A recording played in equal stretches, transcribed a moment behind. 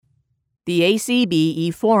The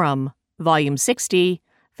ACBE Forum, Volume 60,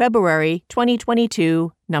 February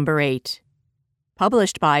 2022, Number 8.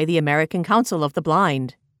 Published by the American Council of the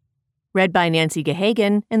Blind. Read by Nancy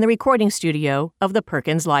Gehagen in the recording studio of the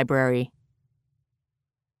Perkins Library.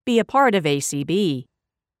 Be a part of ACB.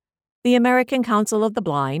 The American Council of the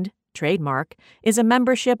Blind, trademark, is a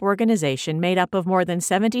membership organization made up of more than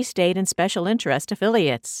 70 state and special interest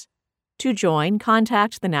affiliates. To join,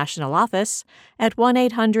 contact the national office at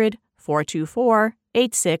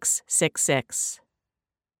 1-800-424-8666.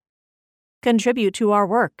 Contribute to our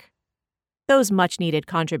work. Those much-needed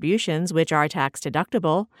contributions, which are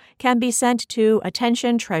tax-deductible, can be sent to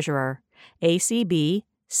Attention Treasurer, ACB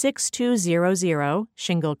 6200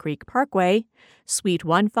 Shingle Creek Parkway, Suite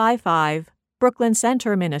 155, Brooklyn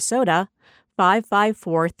Center, Minnesota,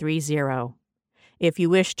 55430. If you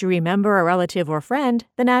wish to remember a relative or friend,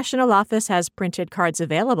 the National Office has printed cards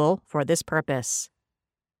available for this purpose.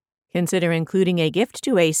 Consider including a gift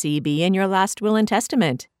to ACB in your last will and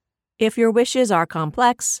testament. If your wishes are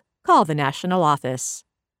complex, call the National Office.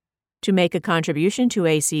 To make a contribution to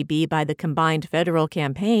ACB by the combined federal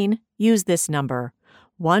campaign, use this number,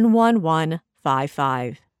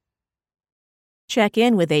 11155. Check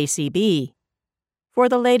in with ACB. For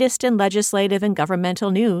the latest in legislative and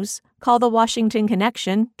governmental news, call the Washington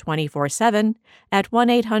Connection 24/7 at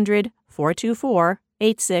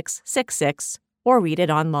 1-800-424-8666 or read it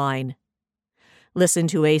online. Listen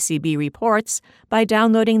to ACB reports by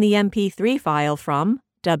downloading the MP3 file from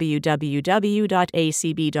www.acb.org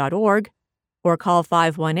or call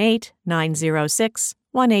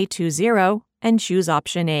 518-906-1820 and choose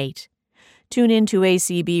option 8. Tune in to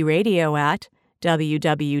ACB Radio at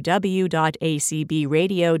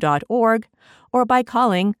www.acbradio.org or by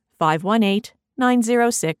calling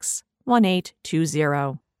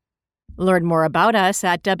 518-906-1820. Learn more about us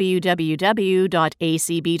at www.acb.org.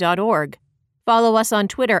 Follow us on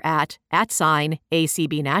Twitter at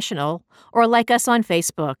 @ACBNational or like us on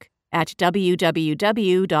Facebook at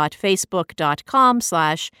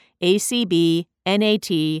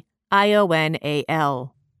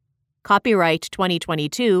www.facebook.com/ACBNational. Copyright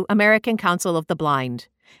 2022 American Council of the Blind.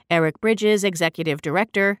 Eric Bridges, Executive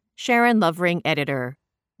Director. Sharon Lovering, Editor.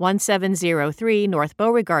 1703 North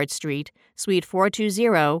Beauregard Street, Suite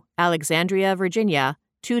 420, Alexandria, Virginia,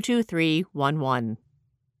 22311.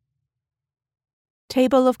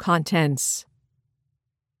 Table of Contents.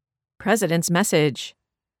 President's Message.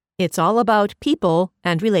 It's All About People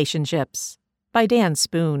and Relationships by Dan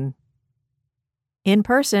Spoon. In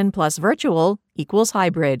Person plus Virtual equals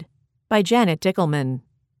Hybrid by Janet Dickelman.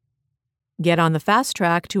 Get on the fast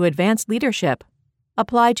track to advanced leadership.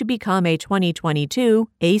 Apply to become a 2022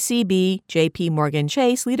 ACB J.P. Morgan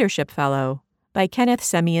Chase Leadership Fellow by Kenneth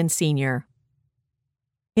Semien Sr.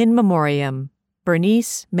 In Memoriam,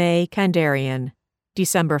 Bernice May Kandarian,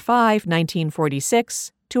 December 5,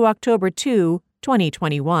 1946 to October 2,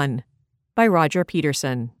 2021, by Roger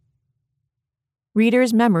Peterson.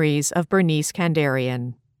 Reader's Memories of Bernice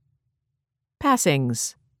Kandarian.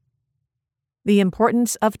 Passings. The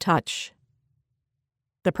Importance of Touch.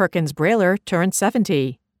 The Perkins Brailer Turned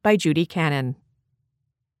 70 by Judy Cannon.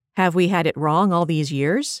 Have We Had It Wrong All These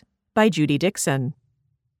Years? By Judy Dixon.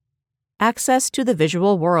 Access to the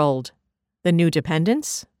Visual World. The New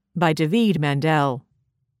Dependence by David Mandel.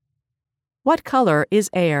 What Color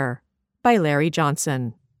is Air? By Larry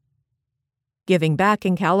Johnson. Giving Back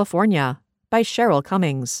in California by Cheryl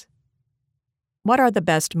Cummings. What are the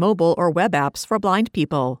best mobile or web apps for blind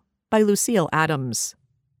people? By Lucille Adams.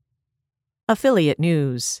 Affiliate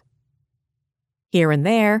News. Here and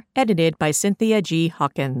There, edited by Cynthia G.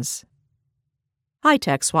 Hawkins.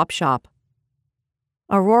 High-Tech Swap Shop.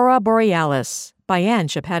 Aurora Borealis by Ann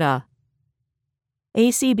Chiappetta.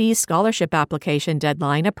 ACB scholarship application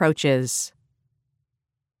deadline approaches.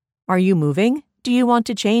 Are you moving? Do you want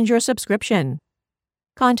to change your subscription?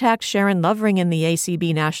 Contact Sharon Lovering in the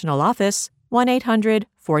ACB National Office,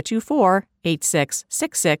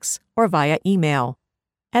 1-800-424-8666, or via email,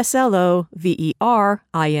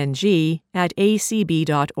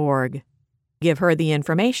 slovering@acb.org. Give her the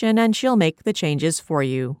information and she'll make the changes for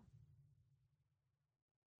you.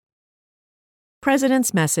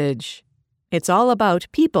 President's Message. It's All About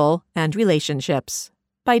People and Relationships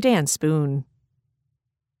by Dan Spoon.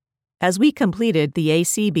 As we completed the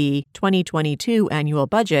ACB 2022 annual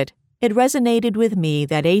budget, it resonated with me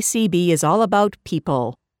that ACB is all about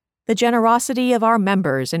people. The generosity of our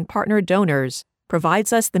members and partner donors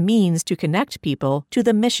provides us the means to connect people to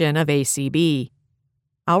the mission of ACB.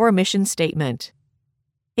 Our mission statement: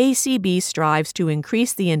 ACB strives to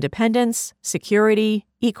increase the independence, security,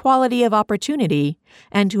 equality of opportunity,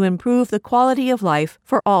 and to improve the quality of life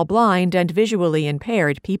for all blind and visually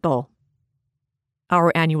impaired people.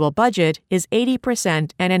 Our annual budget is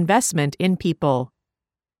 80% an investment in people.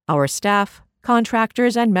 Our staff,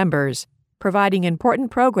 contractors, and members, providing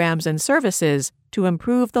important programs and services to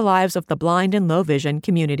improve the lives of the blind and low vision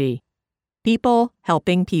community. People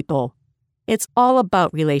helping people. It's all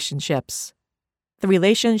about relationships. The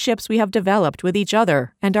relationships we have developed with each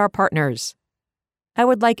other and our partners. I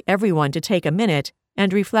would like everyone to take a minute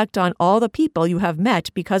and reflect on all the people you have met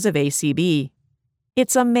because of ACB.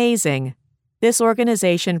 It's amazing. This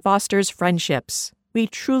organization fosters friendships. We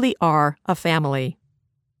truly are a family.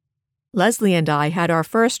 Leslie and I had our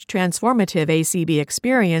first transformative ACB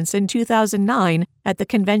experience in 2009 at the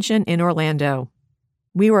convention in Orlando.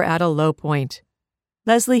 We were at a low point.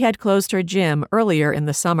 Leslie had closed her gym earlier in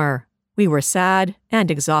the summer. We were sad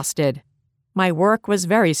and exhausted. My work was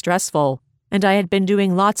very stressful, and I had been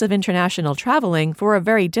doing lots of international traveling for a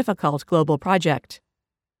very difficult global project.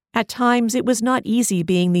 At times, it was not easy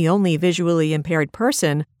being the only visually impaired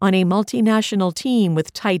person on a multinational team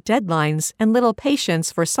with tight deadlines and little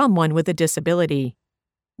patience for someone with a disability.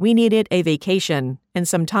 We needed a vacation and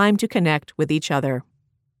some time to connect with each other.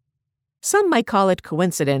 Some might call it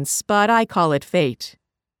coincidence, but I call it fate.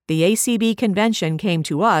 The ACB convention came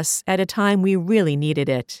to us at a time we really needed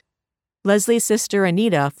it. Leslie's sister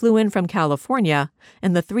Anita flew in from California,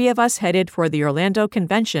 and the three of us headed for the Orlando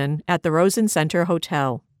convention at the Rosen Center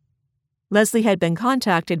Hotel. Leslie had been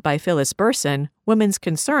contacted by Phyllis Burson, Women's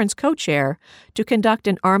Concerns co-chair, to conduct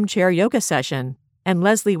an armchair yoga session, and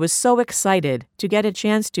Leslie was so excited to get a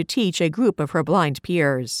chance to teach a group of her blind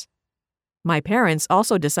peers. My parents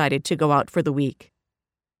also decided to go out for the week.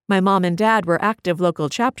 My mom and dad were active local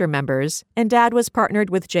chapter members, and Dad was partnered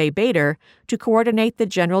with Jay Bader to coordinate the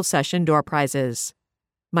general session door prizes.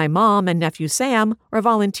 My mom and nephew Sam were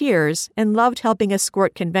volunteers and loved helping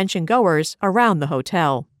escort convention goers around the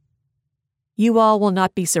hotel. You all will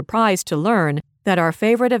not be surprised to learn that our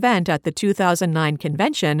favorite event at the 2009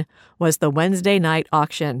 convention was the Wednesday night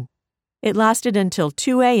auction. It lasted until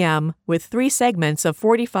 2 a.m. with 3 segments of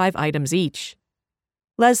 45 items each.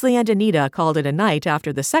 Leslie and Anita called it a night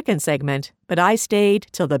after the second segment, but I stayed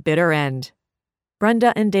till the bitter end.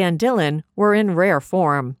 Brenda and Dan Dillon were in rare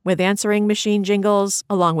form, with answering machine jingles,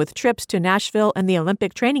 along with trips to Nashville and the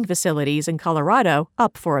Olympic training facilities in Colorado,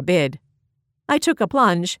 up for a bid. I took a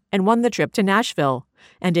plunge and won the trip to Nashville,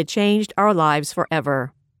 and it changed our lives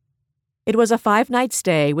forever. It was a 5-night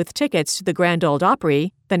stay with tickets to the Grand Ole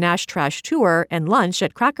Opry, the Nash Trash Tour, and lunch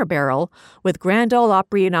at Cracker Barrel with Grand Ole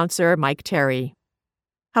Opry announcer Mike Terry.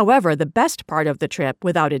 However, the best part of the trip,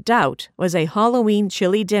 without a doubt, was a Halloween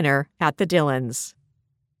chili dinner at the Dillons.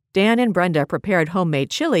 Dan and Brenda prepared homemade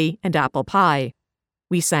chili and apple pie.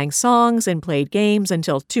 We sang songs and played games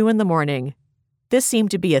until 2 a.m. This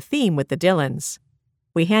seemed to be a theme with the Dillons.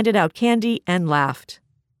 We handed out candy and laughed.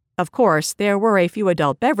 Of course, there were a few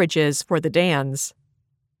adult beverages for the Dans.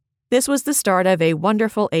 This was the start of a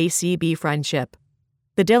wonderful ACB friendship.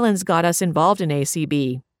 The Dillons got us involved in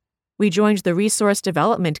ACB. We joined the Resource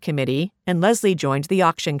Development Committee, and Leslie joined the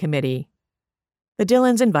Auction Committee. The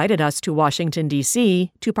Dillons invited us to Washington,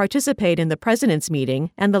 D.C. to participate in the President's Meeting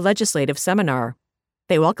and the Legislative Seminar.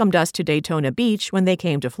 They welcomed us to Daytona Beach when they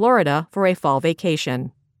came to Florida for a fall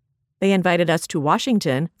vacation. They invited us to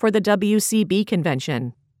Washington for the WCB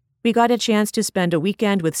convention. We got a chance to spend a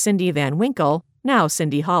weekend with Cindy Van Winkle, now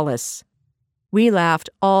Cindy Hollis. We laughed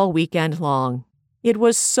all weekend long. It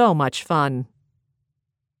was so much fun.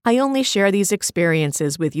 I only share these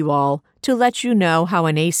experiences with you all to let you know how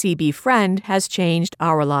an ACB friend has changed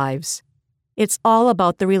our lives. It's all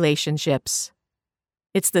about the relationships.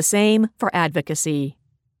 It's the same for advocacy.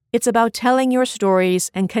 It's about telling your stories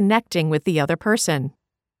and connecting with the other person.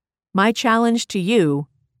 My challenge to you,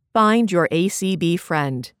 find your ACB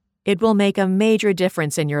friend. It will make a major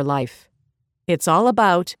difference in your life. It's all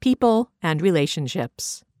about people and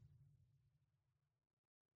relationships.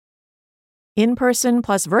 In-person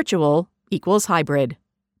plus virtual equals hybrid,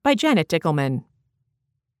 by Janet Dickelman.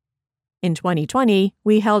 In 2020,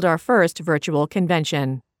 we held our first virtual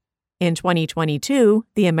convention. In 2022,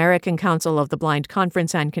 the American Council of the Blind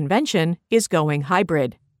Conference and Convention is going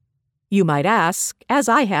hybrid. You might ask, as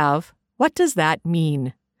I have, what does that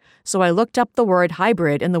mean? So I looked up the word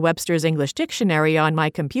hybrid in the Webster's English Dictionary on my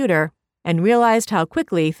computer and realized how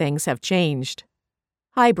quickly things have changed.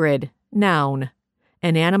 Hybrid, noun.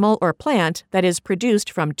 An animal or plant that is produced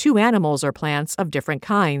from 2 animals or plants of different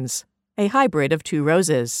kinds, a hybrid of 2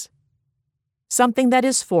 roses. Something that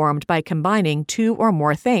is formed by combining 2 or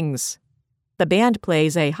more things. the band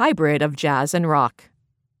plays a hybrid of jazz and rock.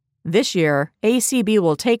 This year, ACB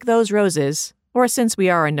will take those roses, or since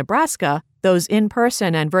we are in Nebraska, those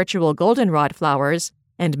in-person and virtual goldenrod flowers,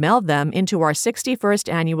 and meld them into our 61st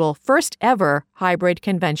annual first-ever hybrid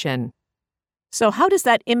convention. So how does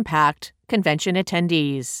that impact convention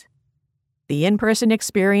attendees? The in-person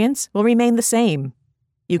experience will remain the same.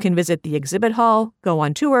 You can visit the exhibit hall, go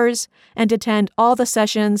on tours, and attend all the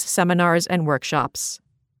sessions, seminars, and workshops.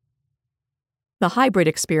 The hybrid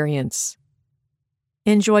experience.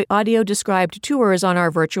 Enjoy audio-described tours on our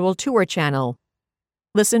virtual tour channel.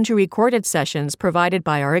 Listen to recorded sessions provided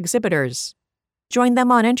by our exhibitors. Join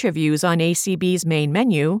them on interviews on ACB's main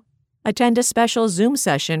menu. Attend a special Zoom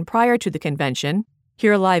session prior to the convention.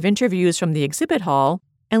 Hear live interviews from the exhibit hall,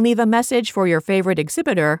 and leave a message for your favorite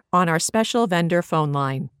exhibitor on our special vendor phone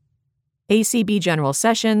line. ACB general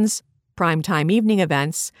sessions, primetime evening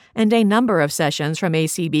events, and a number of sessions from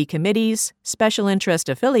ACB committees, special interest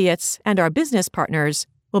affiliates, and our business partners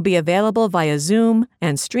will be available via Zoom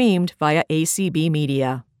and streamed via ACB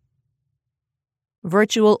Media.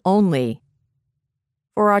 Virtual only.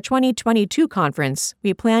 For our 2022 conference,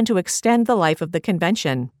 we plan to extend the life of the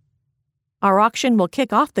convention. Our auction will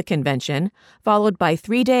kick off the convention, followed by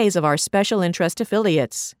 3 days of our special interest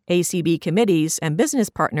affiliates, ACB committees, and business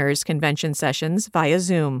partners convention sessions via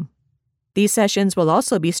Zoom. These sessions will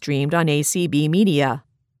also be streamed on ACB Media.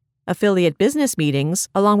 Affiliate business meetings,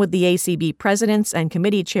 along with the ACB presidents and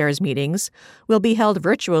committee chairs meetings, will be held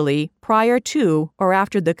virtually prior to or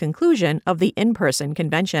after the conclusion of the in-person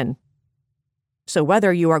convention. So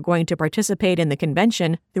whether you are going to participate in the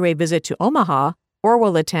convention through a visit to Omaha, or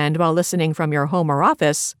will attend while listening from your home or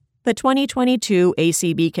office, the 2022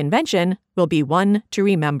 ACB Convention will be one to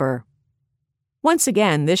remember. Once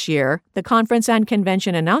again this year, the conference and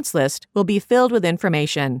convention announce list will be filled with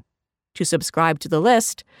information. To subscribe to the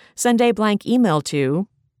list, send a blank email to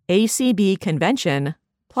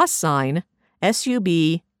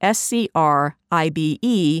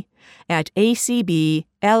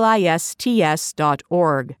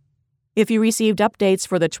acbconvention+SUBSCRIBE@acblists.org. If you received updates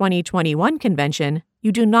for the 2021 convention,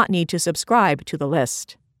 you do not need to subscribe to the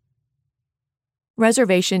list.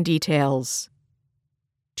 Reservation details.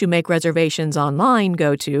 To make reservations online,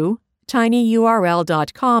 go to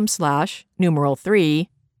tinyurl.com/3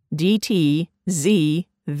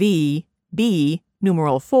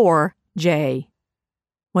 DTZVB4J.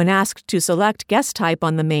 When asked to select guest type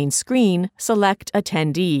on the main screen, select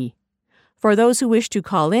Attendee. For those who wish to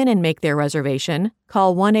call in and make their reservation,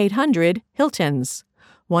 call 1-800-HILTONS,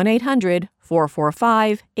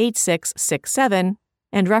 1-800-445-8667,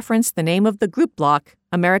 and reference the name of the group block,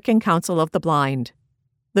 American Council of the Blind.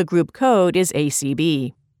 The group code is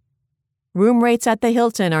ACB. Room rates at the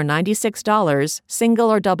Hilton are $96, single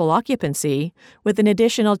or double occupancy, with an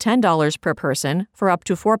additional $10 per person for up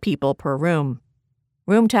to 4 people per room.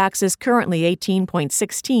 Room tax is currently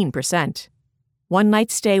 18.16%. One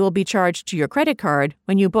night stay will be charged to your credit card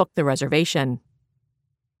when you book the reservation.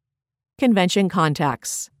 Convention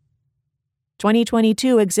contacts.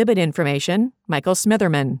 2022 exhibit information, Michael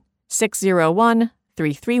Smitherman,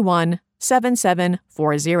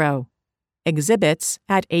 601-331-7740.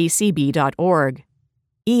 Exhibits@acb.org.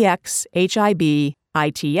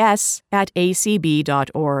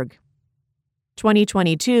 exhibits@acb.org.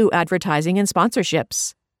 2022 advertising and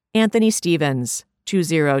sponsorships. Anthony Stevens,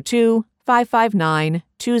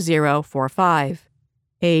 202-559-2045.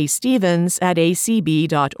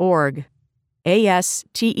 astevens@acb.org.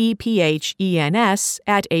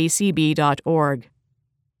 ASTEPHENS@acb.org.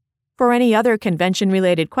 For any other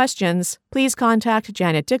convention-related questions, please contact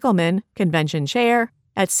Janet Dickelman, Convention Chair,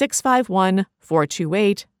 at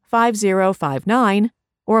 651-428-5059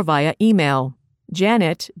 or via email,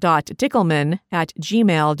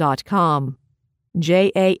 janet.dickelman@gmail.com,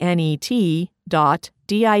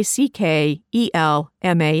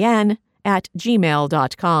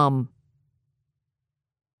 janet.dickelman@gmail.com.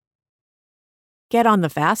 Get on the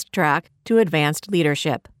fast track to advanced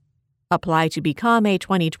leadership. Apply to become a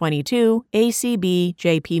 2022 ACB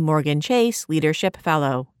J.P. Morgan Chase Leadership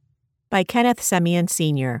Fellow. By Kenneth Semien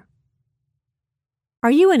Sr.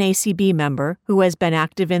 Are you an ACB member who has been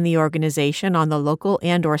active in the organization on the local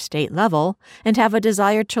and/or state level and have a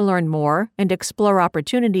desire to learn more and explore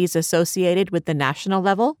opportunities associated with the national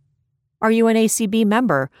level? Are you an ACB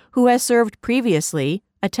member who has served previously,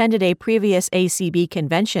 attended a previous ACB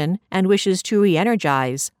convention, and wishes to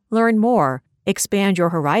re-energize, learn more, expand your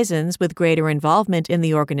horizons with greater involvement in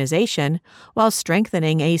the organization while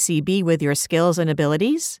strengthening ACB with your skills and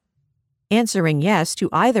abilities? Answering yes to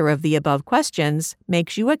either of the above questions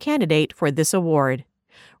makes you a candidate for this award.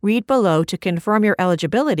 Read below to confirm your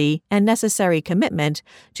eligibility and necessary commitment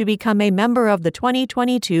to become a member of the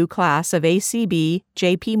 2022 class of ACB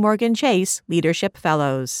J.P. Morgan Chase Leadership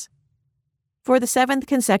Fellows. For the 7th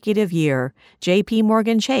consecutive year, J.P.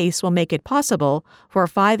 Morgan Chase will make it possible for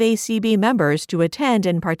 5 ACB members to attend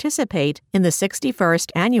and participate in the 61st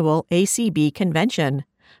Annual ACB Convention,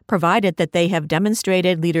 provided that they have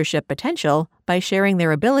demonstrated leadership potential by sharing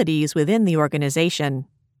their abilities within the organization.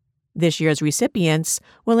 This year's recipients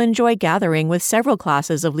will enjoy gathering with several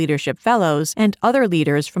classes of leadership fellows and other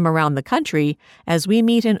leaders from around the country as we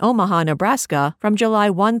meet in Omaha, Nebraska from July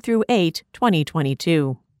 1 through 8,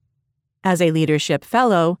 2022. As a leadership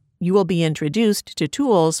fellow, you will be introduced to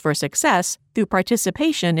tools for success through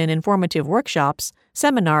participation in informative workshops,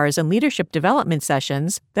 seminars, and leadership development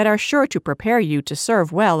sessions that are sure to prepare you to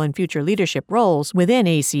serve well in future leadership roles within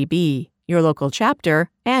ACB, your local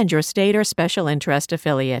chapter, and your state or special interest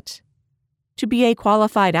affiliate. To be a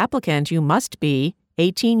qualified applicant, you must be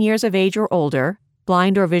 18 years of age or older,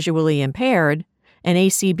 blind or visually impaired, an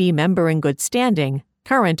ACB member in good standing,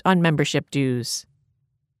 current on membership dues.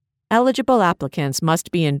 Eligible applicants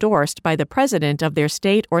must be endorsed by the president of their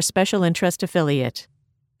state or special interest affiliate.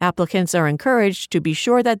 Applicants are encouraged to be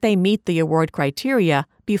sure that they meet the award criteria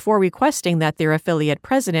before requesting that their affiliate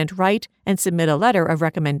president write and submit a letter of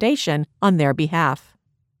recommendation on their behalf.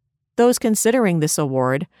 Those considering this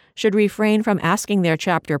award should refrain from asking their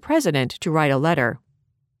chapter president to write a letter.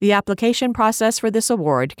 The application process for this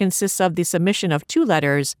award consists of the submission of 2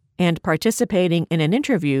 letters and participating in an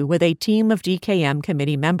interview with a team of DKM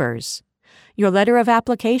committee members. Your letter of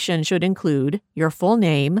application should include your full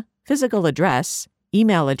name, physical address,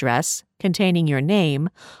 email address containing your name,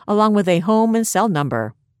 along with a home and cell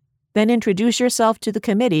number. Then introduce yourself to the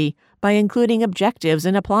committee by including objectives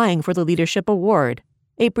in applying for the Leadership Award,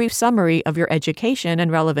 a brief summary of your education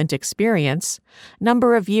and relevant experience,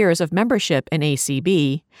 number of years of membership in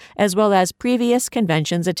ACB, as well as previous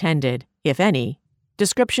conventions attended, if any,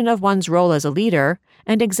 description of one's role as a leader,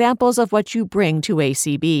 and examples of what you bring to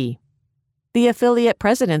ACB. The affiliate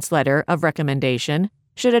president's letter of recommendation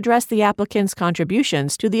should address the applicant's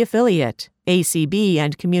contributions to the affiliate, ACB,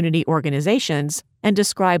 and community organizations, and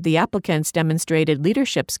describe the applicant's demonstrated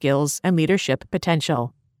leadership skills and leadership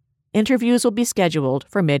potential. Interviews will be scheduled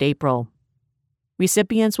for mid-April.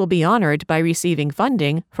 Recipients will be honored by receiving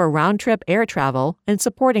funding for round-trip air travel and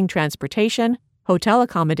supporting transportation, hotel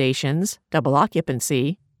accommodations, double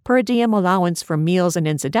occupancy, per diem allowance for meals and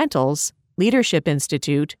incidentals, Leadership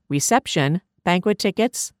Institute, reception, banquet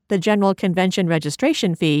tickets, the general convention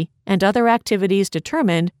registration fee, and other activities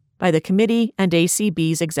determined by the committee and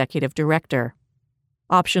ACB's executive director.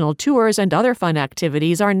 Optional tours and other fun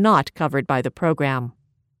activities are not covered by the program.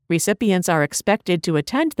 Recipients are expected to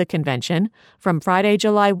attend the convention from Friday,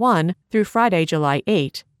 July 1 through Friday, July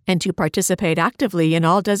 8, and to participate actively in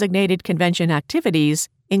all designated convention activities,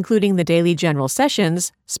 including the daily general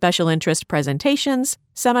sessions, special interest presentations,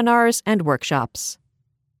 seminars, and workshops.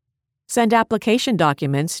 Send application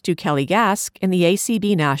documents to Kelly Gask in the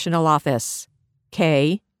ACB National Office,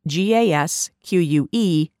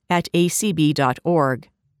 kgasque@acb.org.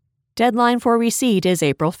 Deadline for receipt is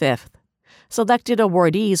April 5th. Selected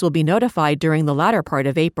awardees will be notified during the latter part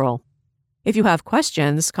of April. If you have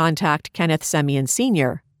questions, contact Kenneth Semien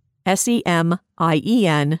Sr.,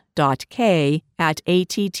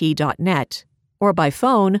 semien.k@att.net, or by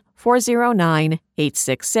phone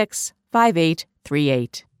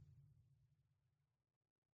 409-866-5838.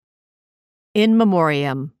 In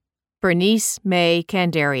Memoriam, Bernice May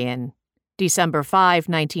Kandarian, December 5,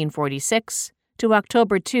 1946 to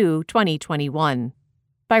October 2, 2021,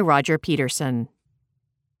 by Roger Peterson.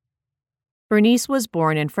 Bernice was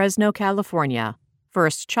born in Fresno, California,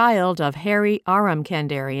 first child of Harry Aram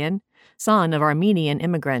Kandarian, son of Armenian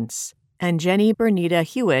immigrants, and Jenny Bernita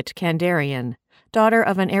Hewitt Kandarian, daughter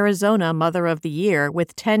of an Arizona Mother of the Year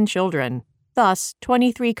with 10 children, thus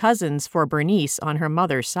 23 cousins for Bernice on her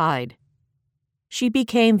mother's side. She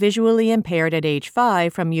became visually impaired at age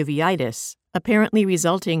 5 from uveitis, apparently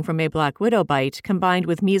resulting from a black widow bite combined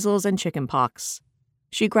with measles and chickenpox.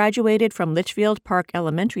 She graduated from Litchfield Park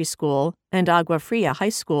Elementary School and Agua Fria High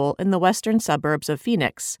School in the western suburbs of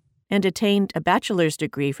Phoenix, and attained a bachelor's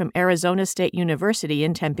degree from Arizona State University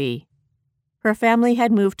in Tempe. Her family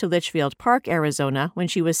had moved to Litchfield Park, Arizona when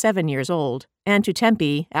she was 7 years old, and to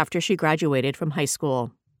Tempe after she graduated from high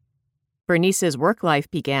school. Bernice's work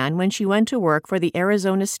life began when she went to work for the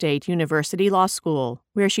Arizona State University Law School,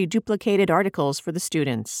 where she duplicated articles for the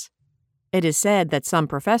students. It is said that some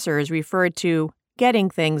professors referred to getting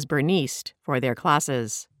things Berniced for their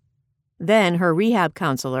classes. Then her rehab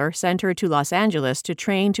counselor sent her to Los Angeles to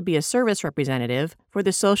train to be a service representative for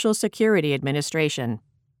the Social Security Administration.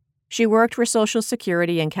 She worked for Social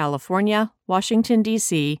Security in California, Washington,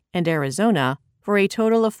 D.C., and Arizona for a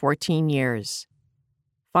total of 14 years.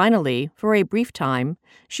 Finally, for a brief time,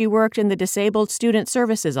 she worked in the Disabled Student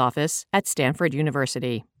Services Office at Stanford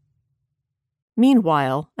University.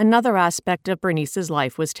 Meanwhile, another aspect of Bernice's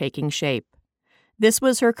life was taking shape. This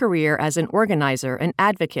was her career as an organizer and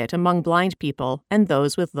advocate among blind people and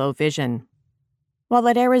those with low vision. While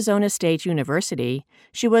at Arizona State University,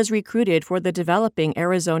 she was recruited for the developing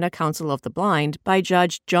Arizona Council of the Blind by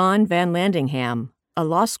Judge John Van Landingham, a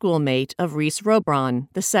law school mate of Reese Robron,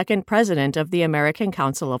 the second president of the American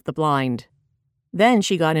Council of the Blind. Then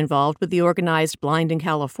she got involved with the organized Blind in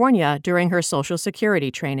California during her Social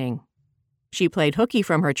Security training. She played hooky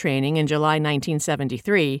from her training in July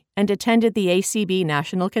 1973 and attended the ACB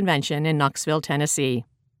National Convention in Knoxville, Tennessee.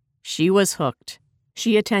 She was hooked.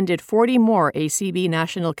 She attended 40 more ACB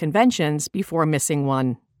national conventions before missing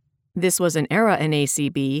one. This was an era in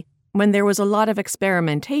ACB when there was a lot of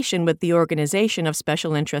experimentation with the organization of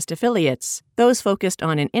special interest affiliates, those focused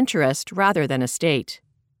on an interest rather than a state.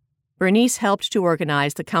 Bernice helped to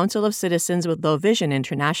organize the Council of Citizens with Low Vision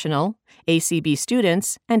International, ACB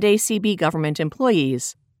students, and ACB government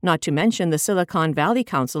employees, not to mention the Silicon Valley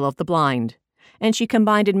Council of the Blind, and she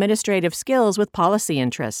combined administrative skills with policy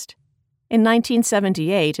interest. In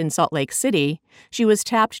 1978, in Salt Lake City, she was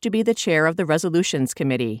tapped to be the chair of the Resolutions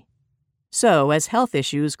Committee. So, as health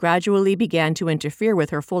issues gradually began to interfere with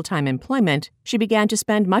her full-time employment, she began to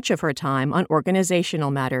spend much of her time on organizational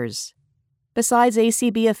matters. Besides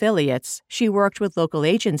ACB affiliates, she worked with local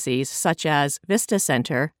agencies such as Vista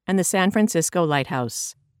Center and the San Francisco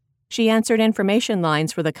Lighthouse. She answered information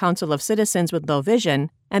lines for the Council of Citizens with Low Vision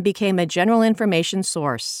and became a general information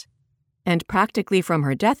source. And practically from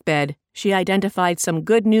her deathbed, she identified some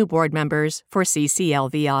good new board members for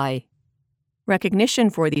CCLVI. Recognition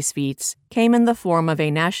for these feats came in the form of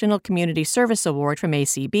a National Community Service Award from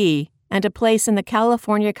ACB and a place in the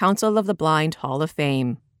California Council of the Blind Hall of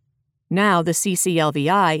Fame. Now the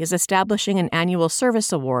CCLVI is establishing an annual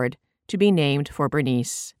service award to be named for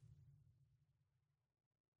Bernice.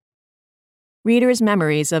 Readers'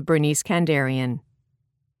 memories of Bernice Kandarian.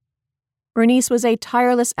 Bernice was a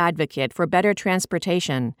tireless advocate for better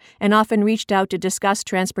transportation and often reached out to discuss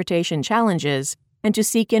transportation challenges and to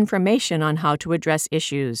seek information on how to address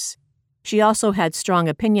issues. She also had strong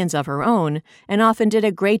opinions of her own and often did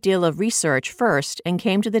a great deal of research first and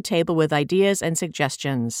came to the table with ideas and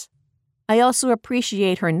suggestions. I also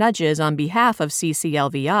appreciate her nudges on behalf of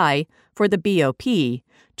CCLVI for the BOP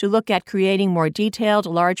to look at creating more detailed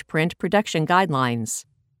large print production guidelines.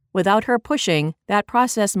 Without her pushing, that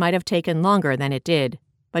process might have taken longer than it did,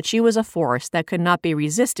 but she was a force that could not be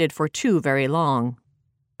resisted for too very long.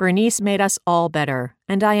 Bernice made us all better,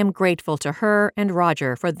 and I am grateful to her and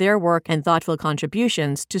Roger for their work and thoughtful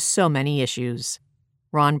contributions to so many issues.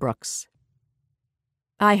 Ron Brooks.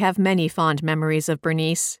 I have many fond memories of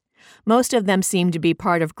Bernice. Most of them seem to be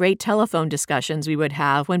part of great telephone discussions we would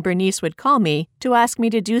have when Bernice would call me to ask me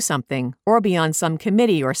to do something or be on some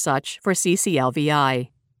committee or such for CCLVI.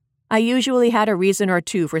 I usually had a reason or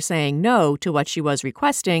two for saying no to what she was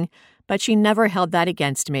requesting, but she never held that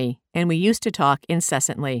against me, and we used to talk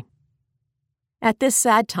incessantly. At this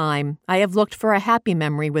sad time, I have looked for a happy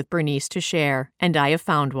memory with Bernice to share, and I have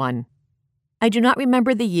found one. I do not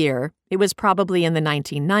remember the year. It was probably in the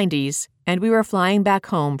 1990s, and we were flying back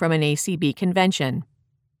home from an ACB convention.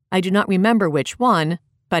 I do not remember which one,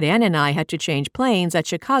 but Ann and I had to change planes at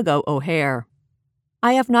Chicago O'Hare.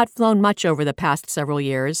 I have not flown much over the past several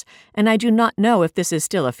years, and I do not know if this is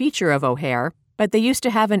still a feature of O'Hare, but they used to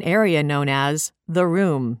have an area known as the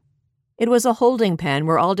Room. It was a holding pen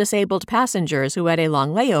where all disabled passengers who had a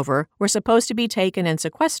long layover were supposed to be taken and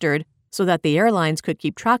sequestered so that the airlines could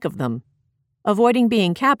keep track of them. Avoiding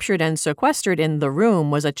being captured and sequestered in the Room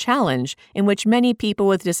was a challenge in which many people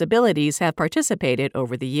with disabilities have participated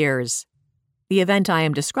over the years. The event I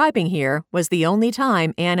am describing here was the only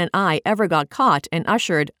time Ann and I ever got caught and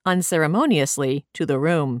ushered unceremoniously to the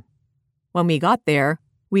Room. When we got there,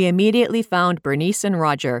 we immediately found Bernice and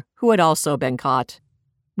Roger, who had also been caught.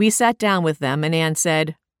 We sat down with them and Ann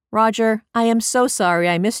said, "Roger, I am so sorry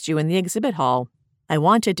I missed you in the exhibit hall. I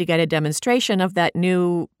wanted to get a demonstration of that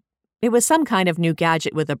new..." It was some kind of new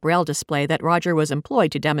gadget with a braille display that Roger was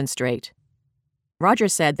employed to demonstrate. Roger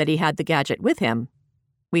said that he had the gadget with him.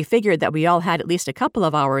 We figured that we all had at least a couple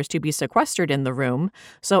of hours to be sequestered in the Room,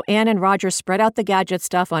 so Ann and Roger spread out the gadget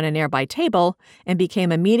stuff on a nearby table and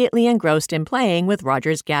became immediately engrossed in playing with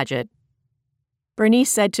Roger's gadget. Bernice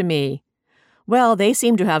said to me, Well, they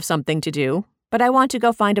seem to have something to do, but I want to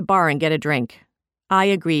go find a bar and get a drink. I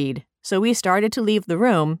agreed, so we started to leave the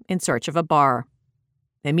room in search of a bar.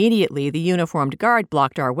 Immediately, the uniformed guard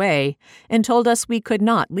blocked our way and told us we could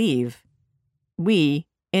not leave. We,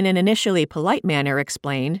 in an initially polite manner,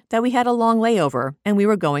 explained that we had a long layover and we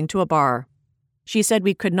were going to a bar. She said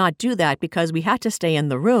we could not do that because we had to stay in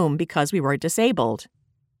the room because we were disabled.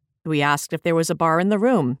 We asked if there was a bar in the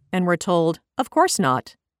room and were told, of course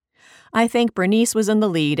not. I think Bernice was in the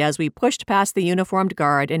lead as we pushed past the uniformed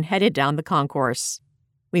guard and headed down the concourse.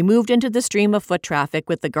 We moved into the stream of foot traffic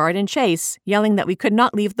with the guard in chase, yelling that we could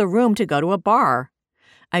not leave the room to go to a bar.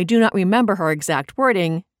 I do not remember her exact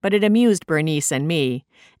wording, but it amused Bernice and me,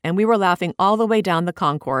 and we were laughing all the way down the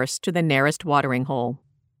concourse to the nearest watering hole.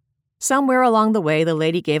 Somewhere along the way, the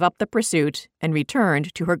lady gave up the pursuit and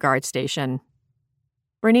returned to her guard station.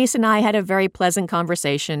 Bernice and I had a very pleasant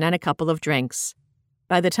conversation and a couple of drinks.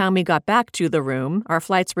 By the time we got back to the room, our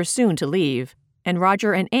flights were soon to leave, and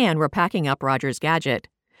Roger and Anne were packing up Roger's gadget.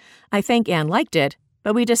 I think Anne liked it,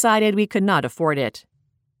 but we decided we could not afford it.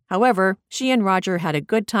 However, she and Roger had a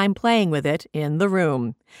good time playing with it in the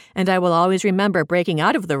room, and I will always remember breaking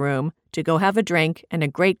out of the room to go have a drink and a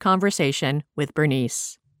great conversation with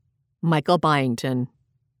Bernice. Michael Byington.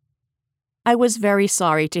 I was very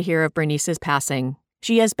sorry to hear of Bernice's passing.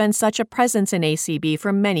 She has been such a presence in ACB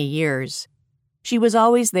for many years. She was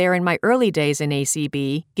always there in my early days in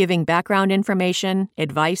ACB, giving background information,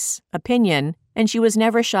 advice, opinion, and she was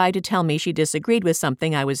never shy to tell me she disagreed with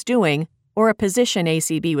something I was doing or a position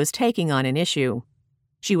ACB was taking on an issue.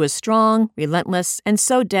 She was strong, relentless, and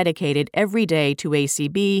so dedicated every day to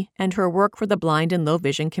ACB and her work for the blind and low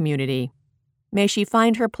vision community. May she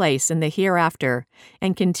find her place in the hereafter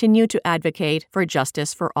and continue to advocate for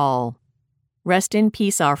justice for all. Rest in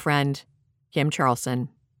peace, our friend, Kim Charlson.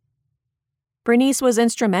 Bernice was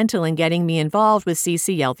instrumental in getting me involved with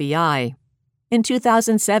CCLVI. In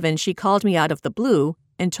 2007, she called me out of the blue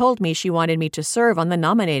and told me she wanted me to serve on the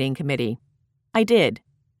nominating committee. I did.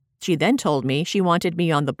 She then told me she wanted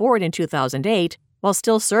me on the board in 2008 while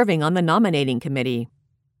still serving on the nominating committee.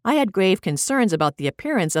 I had grave concerns about the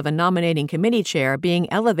appearance of a nominating committee chair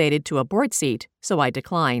being elevated to a board seat, so I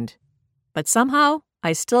declined. But somehow,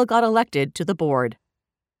 I still got elected to the board.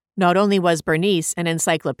 Not only was Bernice an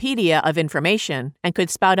encyclopedia of information and could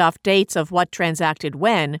spout off dates of what transacted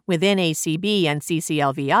when within ACB and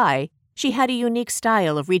CCLVI, she had a unique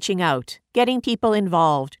style of reaching out, getting people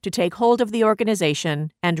involved to take hold of the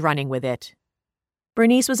organization and running with it.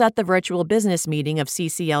 Bernice was at the virtual business meeting of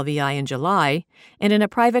CCLVI in July, and in a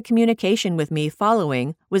private communication with me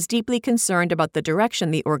following, was deeply concerned about the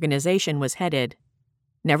direction the organization was headed.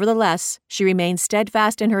 Nevertheless, she remained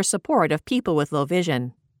steadfast in her support of people with low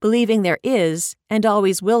vision, believing there is and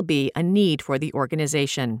always will be a need for the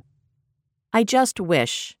organization. I just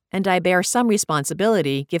wish, and I bear some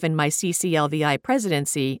responsibility given my CCLVI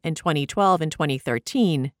presidency in 2012 and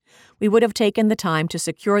 2013, we would have taken the time to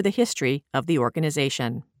secure the history of the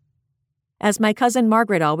organization. As my cousin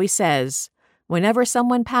Margaret always says, whenever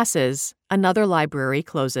someone passes, another library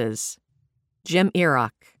closes. Jim Erock.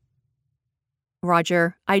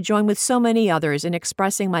 Roger, I join with so many others in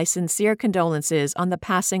expressing my sincere condolences on the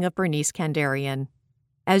passing of Bernice Kandarian.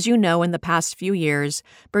 As you know, in the past few years,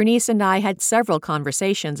 Bernice and I had several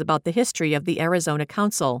conversations about the history of the Arizona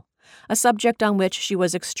Council, a subject on which she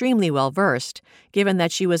was extremely well versed, given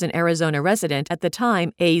that she was an Arizona resident at the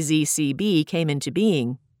time AZCB came into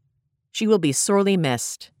being. She will be sorely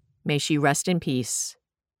missed. May she rest in peace.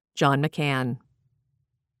 John McCann.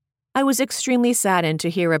 I was extremely saddened to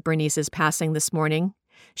hear of Bernice's passing this morning.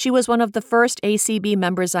 She was one of the first ACB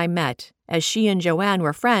members I met, as she and Joanne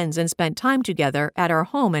were friends and spent time together at our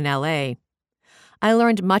home in LA. I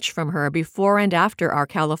learned much from her before and after our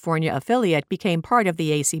California affiliate became part of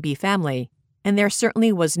the ACB family, and there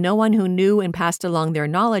certainly was no one who knew and passed along their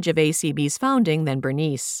knowledge of ACB's founding than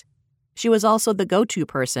Bernice. She was also the go-to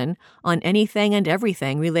person on anything and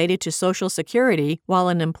everything related to Social Security while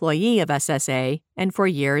an employee of SSA and for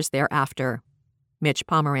years thereafter. Mitch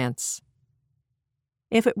Pomerantz.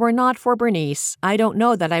 If it were not for Bernice, I don't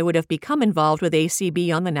know that I would have become involved with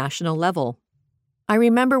ACB on the national level. I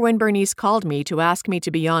remember when Bernice called me to ask me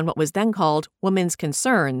to be on what was then called Women's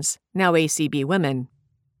Concerns, now ACB Women.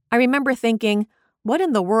 I remember thinking, what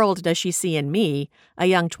in the world does she see in me, a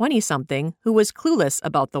young 20-something who was clueless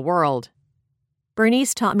about the world?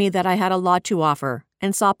 Bernice taught me that I had a lot to offer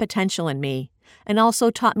and saw potential in me, and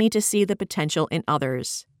also taught me to see the potential in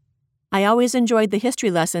others. I always enjoyed the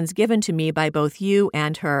history lessons given to me by both you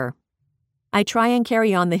and her. I try and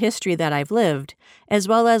carry on the history that I've lived, as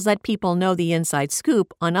well as let people know the inside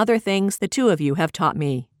scoop on other things the two of you have taught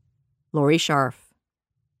me. Lori Scharf.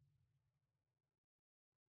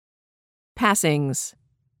 Passings.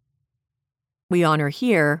 We honor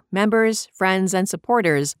here members, friends, and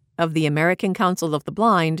supporters of the American Council of the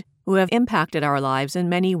Blind who have impacted our lives in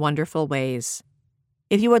many wonderful ways.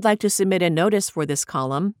 If you would like to submit a notice for this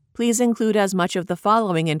column, please include as much of the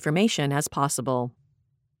following information as possible.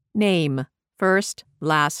 Name, first,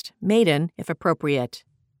 last, maiden, if appropriate.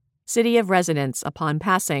 City of residence upon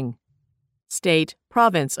passing. State,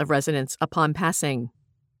 province of residence upon passing.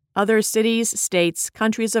 Other cities, states,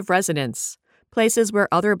 countries of residence, places where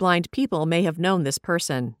other blind people may have known this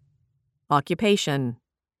person. Occupation.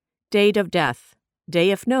 Date of death.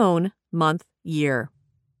 Day if known, month, year.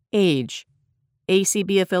 Age.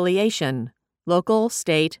 ACB affiliation. Local,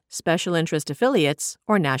 state, special interest affiliates,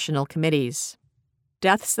 or national committees.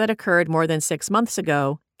 Deaths that occurred more than 6 months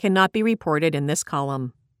ago cannot be reported in this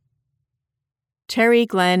column. Terry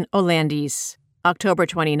Glenn Olandis, October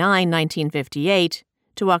 29, 1958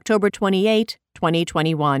 to October 28,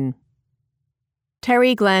 2021.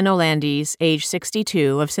 Terry Glenn Olandis, age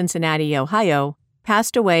 62, of Cincinnati, Ohio,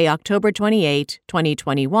 passed away October 28,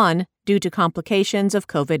 2021 due to complications of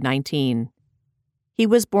COVID-19. He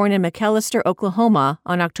was born in McAlester, Oklahoma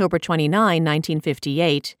on October 29,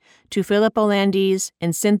 1958, to Philip Olandis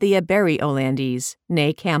and Cynthia Berry Olandis,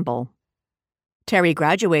 née Campbell. Terry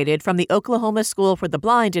graduated from the Oklahoma School for the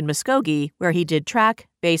Blind in Muskogee, where he did track,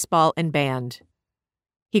 baseball, and band.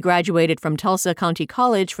 He graduated from Tulsa County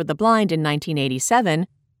College for the Blind in 1987,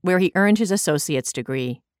 where he earned his associate's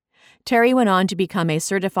degree. Terry went on to become a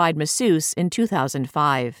certified masseuse in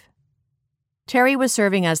 2005. Terry was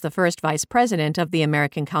serving as the first vice president of the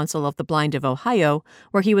American Council of the Blind of Ohio,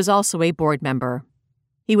 where he was also a board member.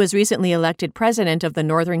 He was recently elected president of the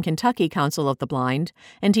Northern Kentucky Council of the Blind,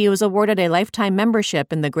 and he was awarded a lifetime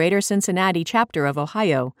membership in the Greater Cincinnati chapter of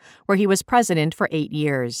Ohio, where he was president for 8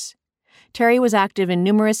 years. Terry was active in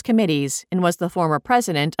numerous committees and was the former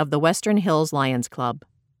president of the Western Hills Lions Club.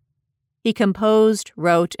 He composed,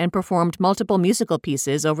 wrote, and performed multiple musical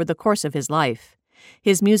pieces over the course of his life.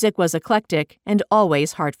 His music was eclectic and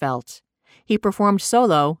always heartfelt. He performed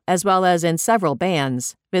solo as well as in several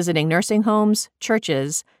bands, visiting nursing homes,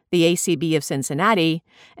 churches, the ACB of Cincinnati,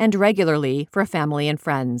 and regularly for family and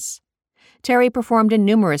friends. Terry performed in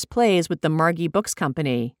numerous plays with the Margie Books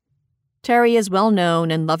Company. Terry is well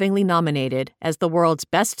known and lovingly nominated as the world's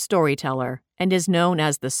best storyteller and is known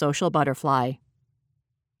as the social butterfly.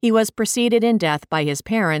 He was preceded in death by his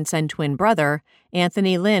parents and twin brother,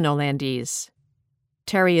 Anthony Lynn Olandis.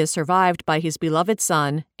 Terry is survived by his beloved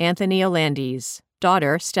son, Anthony Olandis,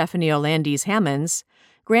 daughter, Stephanie Olandis Hammonds,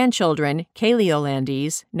 grandchildren, Kaylee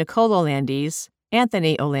Olandis, Nicole Olandis,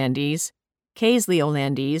 Anthony Olandis, Kaisley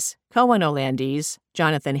Olandis, Cohen Olandis,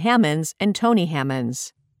 Jonathan Hammonds, and Tony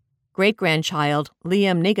Hammonds. Great-grandchild,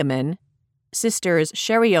 Liam Nigaman, sisters,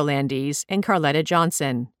 Sherry Olandis and Carletta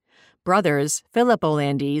Johnson, brothers, Philip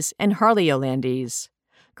Olandis and Harley Olandis,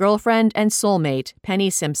 girlfriend and soulmate, Penny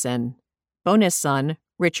Simpson, bonus son,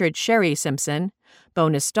 Richard Sherry Simpson,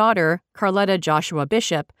 bonus daughter, Carletta Joshua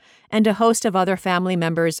Bishop, and a host of other family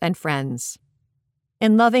members and friends.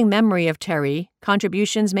 In loving memory of Terry,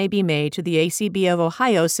 contributions may be made to the ACB of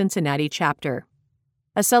Ohio Cincinnati chapter.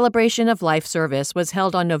 A celebration of life service was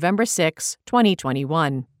held on November 6,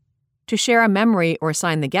 2021. To share a memory or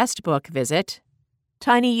sign the guest book, visit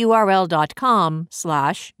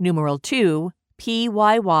tinyurl.com/2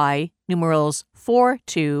 PYY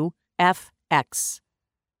 42FX.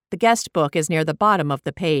 The guest book is near the bottom of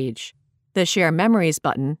the page. The Share Memories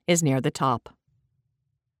button is near the top.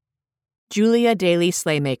 Julia Daly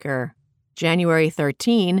Slaymaker, January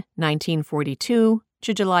 13, 1942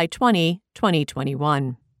 to July 20,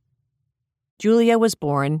 2021. Julia was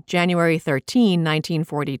born January 13,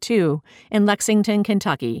 1942, in Lexington,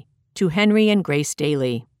 Kentucky, to Henry and Grace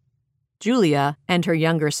Daly. Julia and her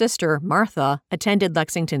younger sister, Martha, attended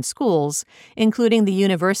Lexington schools, including the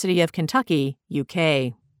University of Kentucky,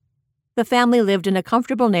 UK. The family lived in a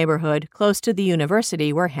comfortable neighborhood close to the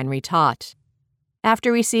university where Henry taught.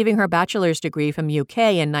 After receiving her bachelor's degree from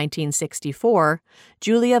UK in 1964,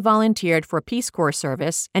 Julia volunteered for Peace Corps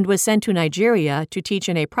service and was sent to Nigeria to teach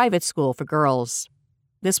in a private school for girls.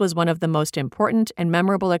 This was one of the most important and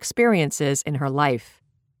memorable experiences in her life.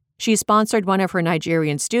 She sponsored one of her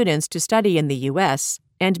Nigerian students to study in the U.S.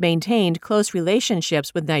 and maintained close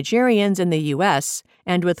relationships with Nigerians in the U.S.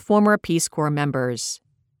 and with former Peace Corps members.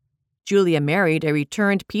 Julia married a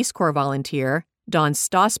returned Peace Corps volunteer, Don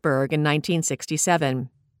Stossberg, in 1967.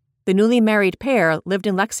 The newly married pair lived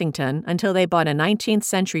in Lexington until they bought a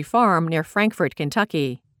 19th-century farm near Frankfort,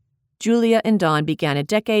 Kentucky. Julia and Don began a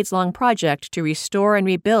decades-long project to restore and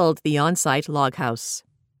rebuild the on-site log house.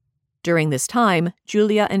 During this time,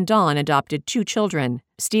 Julia and Dawn adopted 2 children,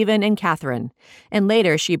 Stephen and Catherine, and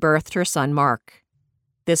later she birthed her son Mark.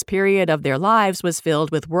 This period of their lives was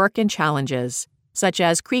filled with work and challenges, such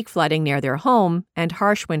as creek flooding near their home and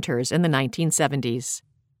harsh winters in the 1970s.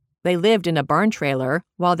 They lived in a barn trailer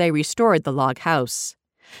while they restored the log house.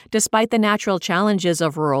 Despite the natural challenges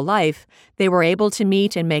of rural life, they were able to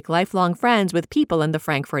meet and make lifelong friends with people in the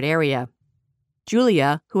Frankfurt area.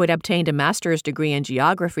 Julia, who had obtained a master's degree in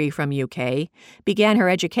geography from UK, began her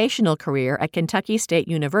educational career at Kentucky State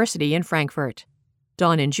University in Frankfurt.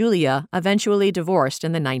 Dawn and Julia eventually divorced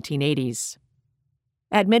in the 1980s.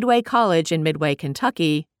 At Midway College in Midway,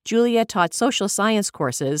 Kentucky, Julia taught social science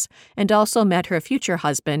courses and also met her future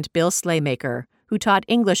husband, Bill Slaymaker, who taught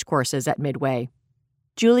English courses at Midway.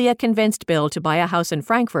 Julia convinced Bill to buy a house in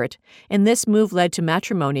Frankfurt, and this move led to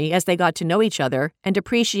matrimony as they got to know each other and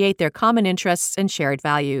appreciate their common interests and shared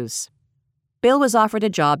values. Bill was offered a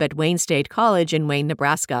job at Wayne State College in Wayne,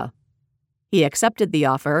 Nebraska. He accepted the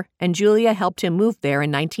offer, and Julia helped him move there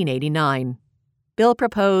in 1989. Bill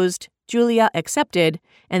proposed, Julia accepted,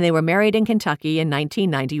 and they were married in Kentucky in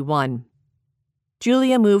 1991.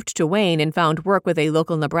 Julia moved to Wayne and found work with a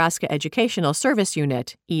local Nebraska Educational Service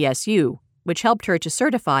Unit, ESU, which helped her to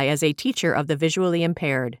certify as a teacher of the visually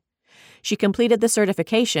impaired. She completed the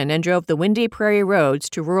certification and drove the windy prairie roads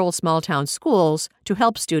to rural small-town schools to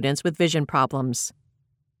help students with vision problems.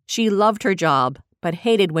 She loved her job, but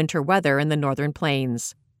hated winter weather in the northern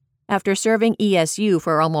plains. After serving ESU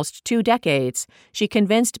for almost 2 decades, she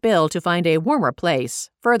convinced Bill to find a warmer place,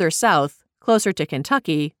 further south, closer to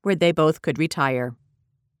Kentucky, where they both could retire.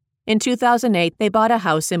 In 2008, they bought a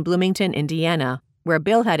house in Bloomington, Indiana, where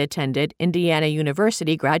Bill had attended Indiana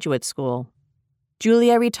University Graduate School.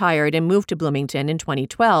 Julia retired and moved to Bloomington in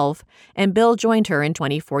 2012, and Bill joined her in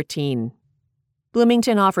 2014.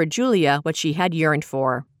 Bloomington offered Julia what she had yearned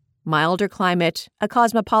for: milder climate, a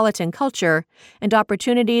cosmopolitan culture, and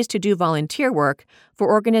opportunities to do volunteer work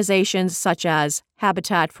for organizations such as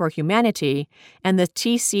Habitat for Humanity and the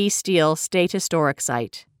T.C. Steele State Historic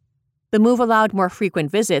Site. The move allowed more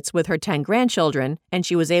frequent visits with her 10 grandchildren, and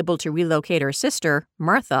she was able to relocate her sister,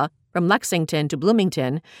 Martha, from Lexington to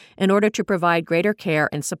Bloomington in order to provide greater care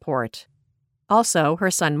and support. Also,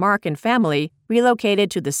 her son Mark and family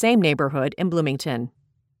relocated to the same neighborhood in Bloomington.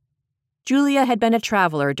 Julia had been a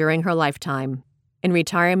traveler during her lifetime. In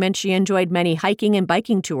retirement, she enjoyed many hiking and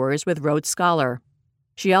biking tours with Rhodes Scholar.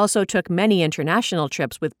 She also took many international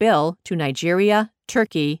trips with Bill to Nigeria,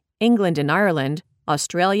 Turkey, England and Ireland,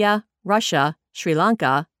 Australia, Russia, Sri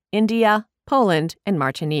Lanka, India, Poland, and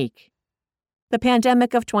Martinique. The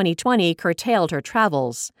pandemic of 2020 curtailed her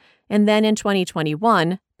travels, and then in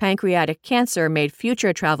 2021, pancreatic cancer made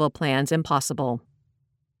future travel plans impossible.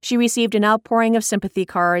 She received an outpouring of sympathy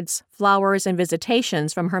cards, flowers, and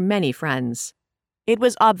visitations from her many friends. It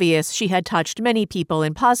was obvious she had touched many people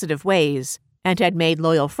in positive ways and had made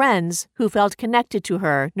loyal friends who felt connected to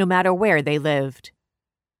her no matter where they lived.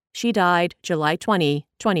 She died July 20,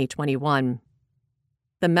 2021.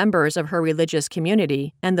 The members of her religious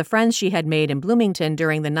community and the friends she had made in Bloomington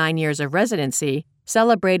during the 9 years of residency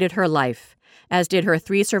celebrated her life, as did her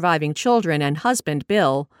 3 surviving children and husband,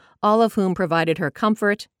 Bill, all of whom provided her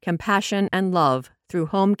comfort, compassion, and love through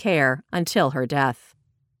home care until her death.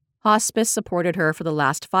 Hospice supported her for the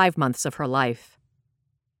last 5 months of her life.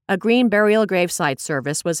 A green burial gravesite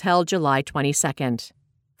service was held July 22nd.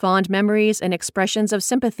 Fond memories and expressions of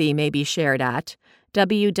sympathy may be shared at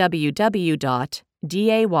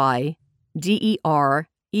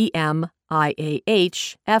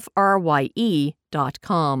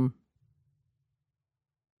www.dayeremiahfrye.com.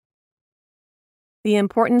 The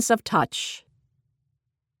importance of touch.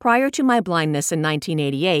 Prior to my blindness in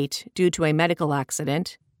 1988, due to a medical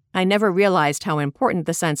accident, I never realized how important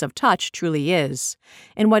the sense of touch truly is,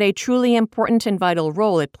 and what a truly important and vital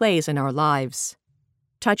role it plays in our lives.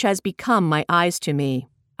 Touch has become my eyes to me.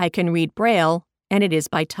 I can read Braille, and it is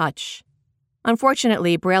by touch.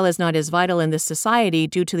 Unfortunately, Braille is not as vital in this society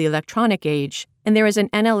due to the electronic age, and there is an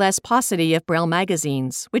NLS paucity of Braille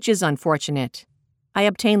magazines, which is unfortunate. I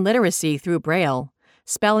obtain literacy through Braille,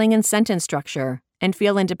 spelling and sentence structure, and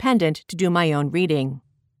feel independent to do my own reading.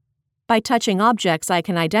 By touching objects, I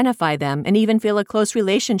can identify them and even feel a close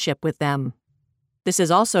relationship with them. This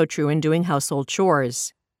is also true in doing household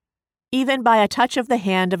chores. Even by a touch of the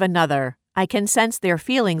hand of another, I can sense their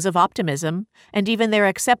feelings of optimism and even their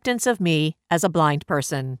acceptance of me as a blind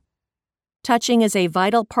person. Touching is a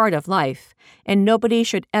vital part of life, and nobody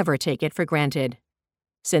should ever take it for granted.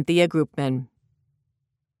 Cynthia Groupman.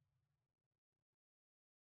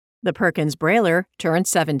 The Perkins Brailer Turned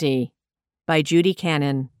 70 by Judy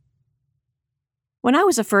Cannon. When I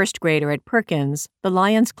was a first grader at Perkins, the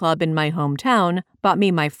Lions Club in my hometown bought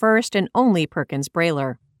me my first and only Perkins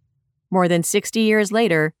brailer. More than 60 years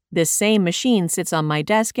later, this same machine sits on my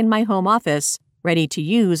desk in my home office, ready to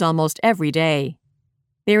use almost every day.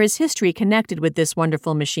 There is history connected with this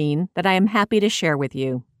wonderful machine that I am happy to share with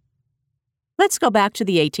you. Let's go back to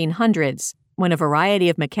the 1800s, when a variety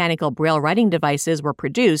of mechanical braille writing devices were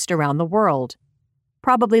produced around the world.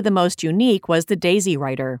 Probably the most unique was the daisy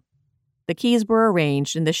writer. The keys were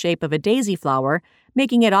arranged in the shape of a daisy flower,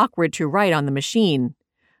 making it awkward to write on the machine.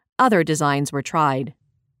 Other designs were tried.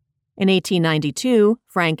 In 1892,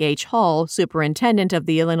 Frank H. Hall, superintendent of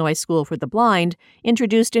the Illinois School for the Blind,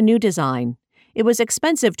 introduced a new design. It was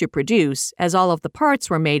expensive to produce, as all of the parts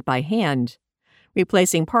were made by hand.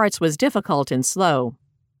 Replacing parts was difficult and slow.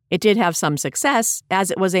 It did have some success,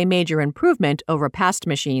 as it was a major improvement over past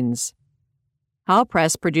machines. Howe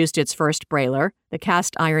Press produced its first brailer, the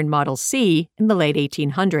cast iron Model C, in the late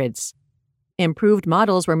 1800s. Improved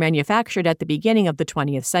models were manufactured at the beginning of the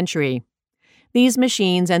 20th century. These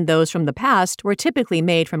machines and those from the past were typically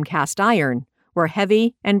made from cast iron, were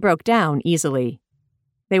heavy, and broke down easily.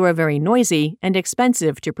 They were very noisy and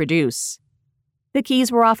expensive to produce. The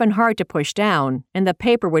keys were often hard to push down, and the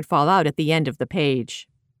paper would fall out at the end of the page.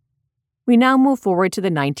 We now move forward to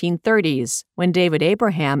the 1930s, when David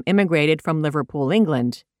Abraham immigrated from Liverpool,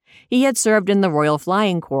 England. He had served in the Royal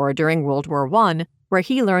Flying Corps during World War I, where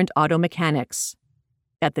he learned auto mechanics.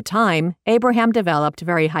 At the time, Abraham developed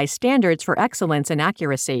very high standards for excellence and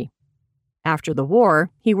accuracy. After the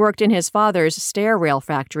war, he worked in his father's stair rail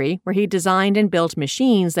factory, where he designed and built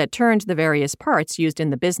machines that turned the various parts used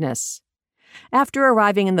in the business. After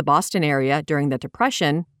arriving in the Boston area during the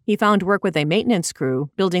Depression, he found work with a maintenance crew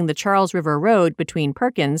building the Charles River Road between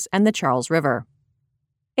Perkins and the Charles River.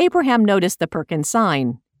 Abraham noticed the Perkins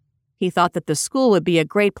sign. He thought that the school would be a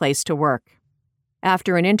great place to work.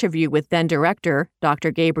 After an interview with then-director,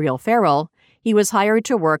 Dr. Gabriel Farrell, he was hired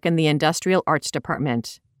to work in the Industrial Arts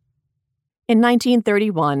Department. In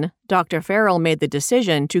 1931, Dr. Farrell made the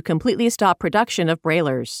decision to completely stop production of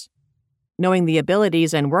brailers. Knowing the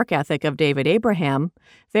abilities and work ethic of David Abraham,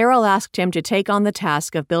 Farrell asked him to take on the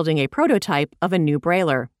task of building a prototype of a new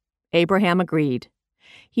brailer. Abraham agreed.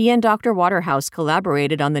 He and Dr. Waterhouse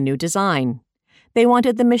collaborated on the new design. They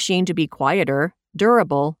wanted the machine to be quieter,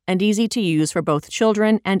 durable, and easy to use for both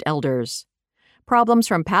children and elders. Problems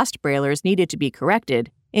from past brailers needed to be corrected,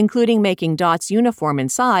 including making dots uniform in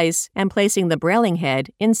size and placing the brailing head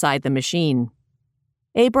inside the machine.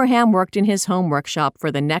 Abraham worked in his home workshop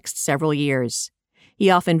for the next several years. He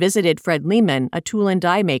often visited Fred Lehman, a tool and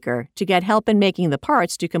die maker, to get help in making the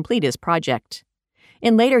parts to complete his project.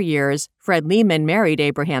 In later years, Fred Lehman married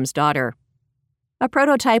Abraham's daughter. A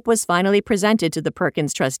prototype was finally presented to the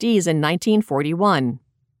Perkins trustees in 1941.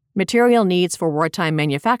 Material needs for wartime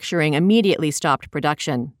manufacturing immediately stopped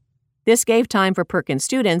production. This gave time for Perkins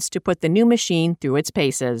students to put the new machine through its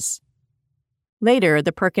paces. Later,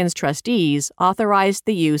 the Perkins trustees authorized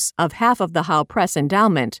the use of half of the Howe Press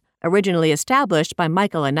endowment, originally established by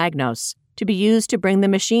Michael Anagnos, to be used to bring the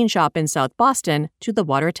machine shop in South Boston to the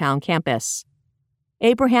Watertown campus.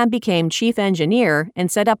 Abraham became chief engineer and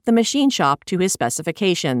set up the machine shop to his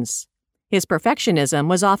specifications. His perfectionism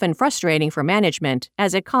was often frustrating for management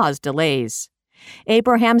as it caused delays.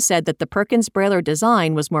 Abraham said that the Perkins brailer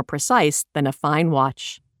design was more precise than a fine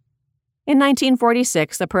watch. In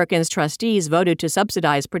 1946, the Perkins trustees voted to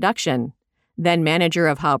subsidize production. Then manager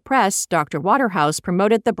of Howe Press, Dr. Waterhouse,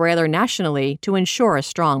 promoted the brailer nationally to ensure a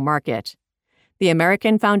strong market. The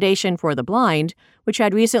American Foundation for the Blind, which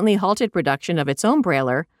had recently halted production of its own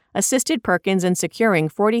brailer, assisted Perkins in securing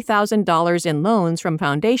 $40,000 in loans from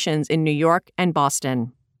foundations in New York and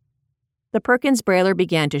Boston. The Perkins brailer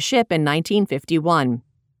began to ship in 1951.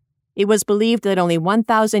 It was believed that only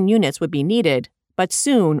 1,000 units would be needed, but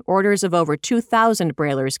soon orders of over 2,000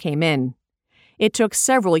 brailers came in. It took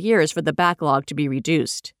several years for the backlog to be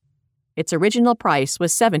reduced. Its original price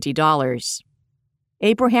was $70.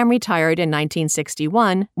 Abraham retired in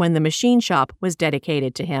 1961 when the machine shop was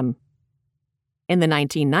dedicated to him. In the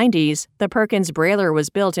 1990s, the Perkins brailer was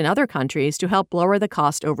built in other countries to help lower the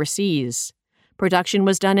cost overseas. Production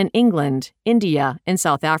was done in England, India, and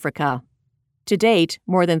South Africa. To date,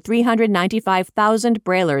 more than 395,000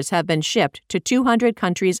 brailers have been shipped to 200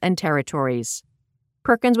 countries and territories.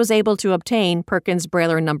 Perkins was able to obtain Perkins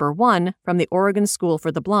Brailer No. 1 from the Oregon School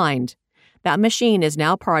for the Blind. That machine is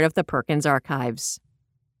now part of the Perkins archives.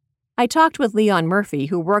 I talked with Leon Murphy,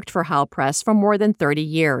 who worked for Howe Press for more than 30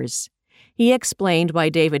 years. He explained why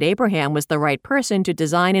David Abraham was the right person to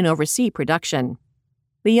design and oversee production.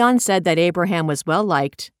 Leon said that Abraham was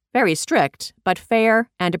well-liked, very strict, but fair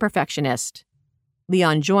and a perfectionist.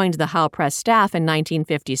 Leon joined the Howe Press staff in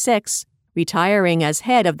 1956, retiring as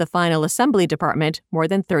head of the final assembly department more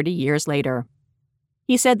than 30 years later.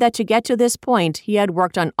 He said that to get to this point, he had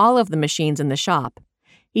worked on all of the machines in the shop.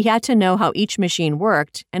 He had to know how each machine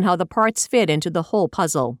worked and how the parts fit into the whole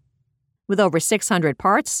puzzle. With over 600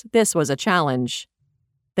 parts, this was a challenge.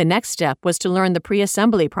 The next step was to learn the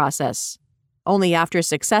pre-assembly process. Only after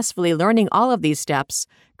successfully learning all of these steps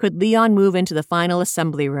could Leon move into the final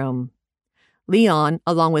assembly room. Leon,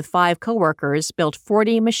 along with 5 coworkers, built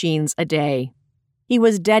 40 machines a day. He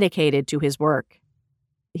was dedicated to his work.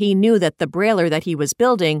 He knew that the brailer that he was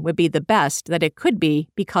building would be the best that it could be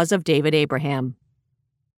because of David Abraham.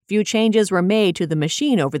 Few changes were made to the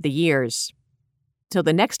machine over the years. So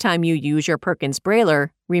the next time you use your Perkins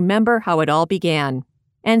brailer, remember how it all began,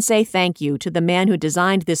 and say thank you to the man who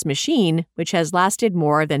designed this machine, which has lasted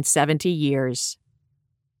more than 70 years.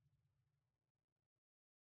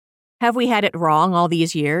 Have We Had It Wrong All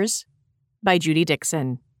These Years? By Judy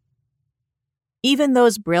Dixon. Even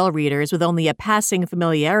those Braille readers with only a passing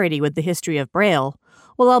familiarity with the history of Braille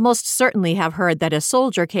will almost certainly have heard that a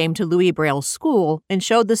soldier came to Louis Braille's school and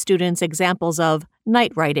showed the students examples of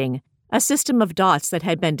night writing, a system of dots that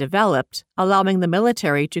had been developed, allowing the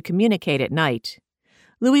military to communicate at night.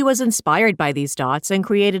 Louis was inspired by these dots and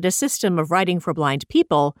created a system of writing for blind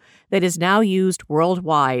people that is now used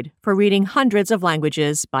worldwide for reading hundreds of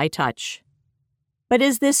languages by touch. But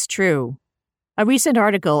is this true? A recent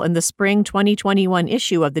article in the spring 2021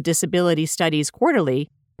 issue of the Disability Studies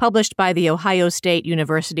Quarterly, published by the Ohio State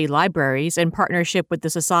University Libraries in partnership with the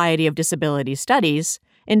Society of Disability Studies,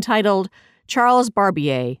 entitled Charles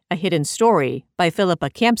Barbier, A Hidden Story by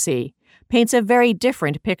Philippa Campsie, paints a very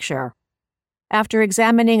different picture. After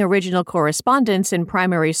examining original correspondence in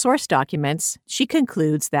primary source documents, she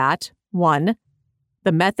concludes that 1.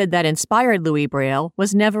 The method that inspired Louis Braille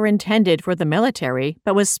was never intended for the military,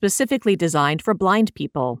 but was specifically designed for blind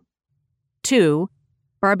people. 2.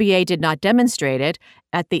 Barbier did not demonstrate it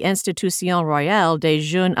at the Institution Royale des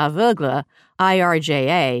Jeunes Aveugles,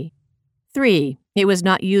 IRJA. 3. It was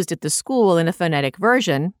not used at the school in a phonetic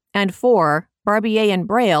version. And 4. Barbier and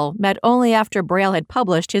Braille met only after Braille had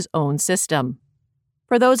published his own system.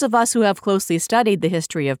 For those of us who have closely studied the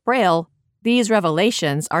history of Braille, these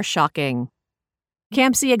revelations are shocking.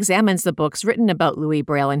 Campsie examines the books written about Louis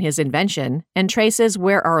Braille and his invention and traces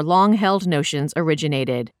where our long-held notions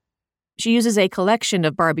originated. She uses a collection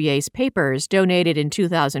of Barbier's papers donated in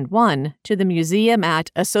 2001 to the museum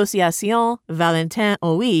at Association Valentin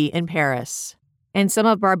Hauy in Paris, and some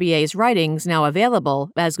of Barbier's writings now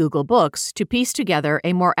available as Google Books to piece together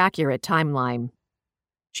a more accurate timeline.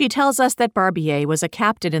 She tells us that Barbier was a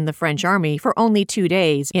captain in the French army for only 2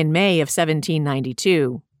 days in May of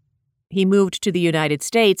 1792. He moved to the United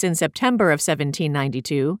States in September of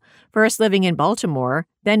 1792, first living in Baltimore,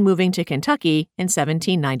 then moving to Kentucky in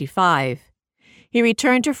 1795. He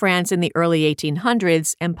returned to France in the early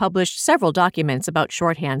 1800s and published several documents about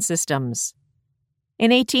shorthand systems.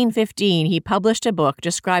 In 1815, he published a book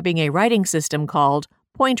describing a writing system called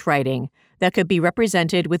point writing that could be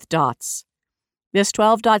represented with dots. This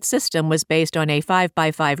 12-dot system was based on a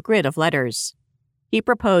 5x5 grid of letters. He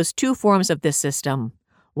proposed 2 forms of this system,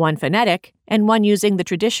 one phonetic and one using the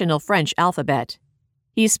traditional French alphabet.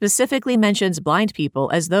 He specifically mentions blind people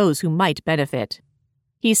as those who might benefit.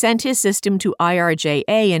 He sent his system to IRJA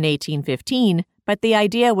in 1815, but the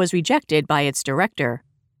idea was rejected by its director.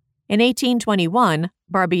 In 1821,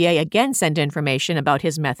 Barbier again sent information about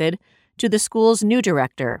his method to the school's new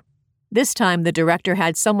director. This time, the director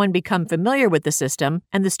had someone become familiar with the system,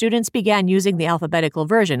 and the students began using the alphabetical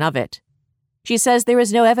version of it. She says there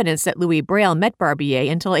is no evidence that Louis Braille met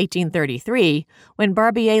Barbier until 1833, when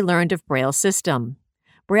Barbier learned of Braille's system.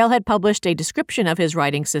 Braille had published a description of his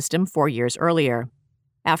writing system 4 years earlier.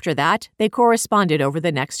 After that, they corresponded over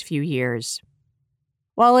the next few years.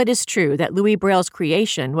 While it is true that Louis Braille's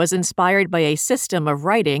creation was inspired by a system of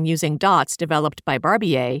writing using dots developed by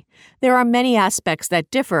Barbier, there are many aspects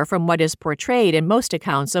that differ from what is portrayed in most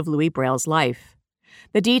accounts of Louis Braille's life.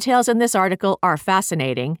 The details in this article are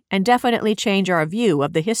fascinating and definitely change our view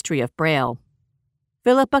of the history of Braille.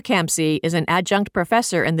 Philippa Campsie is an adjunct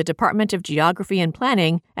professor in the Department of Geography and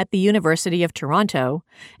Planning at the University of Toronto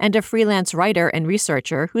and a freelance writer and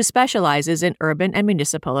researcher who specializes in urban and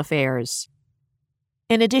municipal affairs.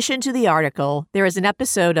 In addition to the article, there is an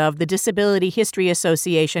episode of the Disability History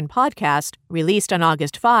Association podcast released on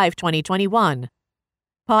August 5, 2021.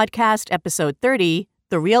 Podcast Episode 30,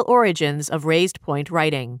 The Real Origins of Raised Point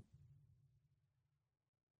Writing.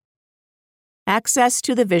 Access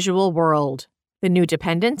to the Visual World, The New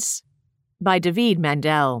Dependence? By David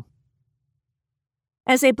Mandel.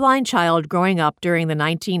 As a blind child growing up during the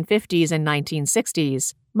 1950s and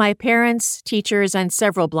 1960s, my parents, teachers, and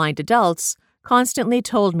several blind adults constantly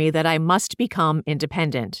told me that I must become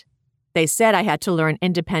independent. They said I had to learn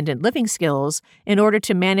independent living skills in order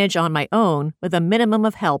to manage on my own with a minimum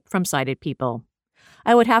of help from sighted people.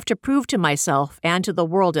 I would have to prove to myself and to the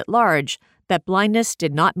world at large that blindness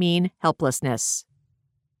did not mean helplessness.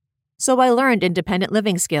 So I learned independent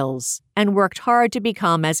living skills and worked hard to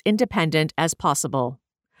become as independent as possible.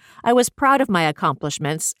 I was proud of my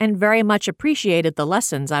accomplishments and very much appreciated the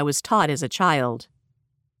lessons I was taught as a child.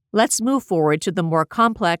 Let's move forward to the more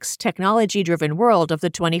complex, technology-driven world of the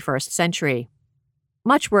 21st century.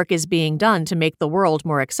 Much work is being done to make the world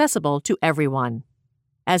more accessible to everyone.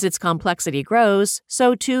 As its complexity grows,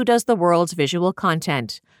 so too does the world's visual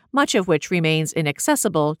content, much of which remains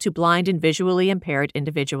inaccessible to blind and visually impaired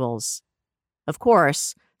individuals. Of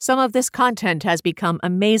course, some of this content has become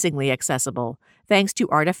amazingly accessible, thanks to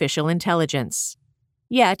artificial intelligence.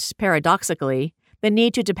 Yet, paradoxically, the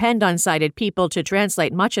need to depend on sighted people to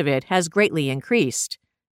translate much of it has greatly increased.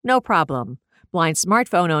 No problem. Blind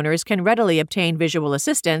smartphone owners can readily obtain visual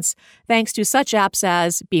assistance thanks to such apps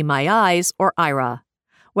as Be My Eyes or Aira.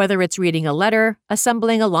 Whether it's reading a letter,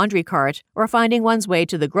 assembling a laundry cart, or finding one's way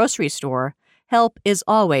to the grocery store, help is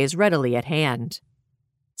always readily at hand.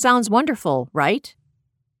 Sounds wonderful, right?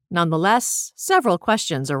 Nonetheless, several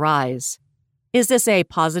questions arise. Is this a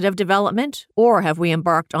positive development, or have we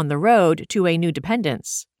embarked on the road to a new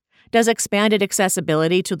dependence? Does expanded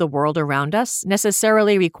accessibility to the world around us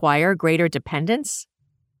necessarily require greater dependence?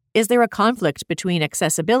 Is there a conflict between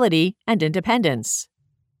accessibility and independence?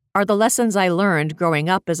 Are the lessons I learned growing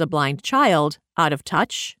up as a blind child out of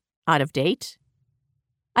touch, out of date?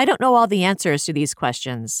 I don't know all the answers to these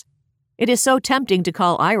questions. It is so tempting to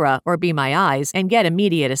call Aira or Be My Eyes and get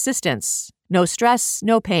immediate assistance. No stress,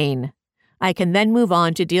 no pain. I can then move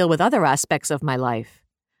on to deal with other aspects of my life.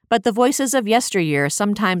 But the voices of yesteryear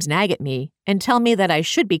sometimes nag at me and tell me that I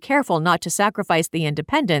should be careful not to sacrifice the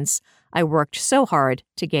independence I worked so hard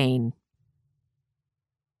to gain.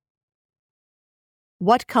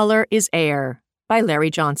 What Color is Air? By Larry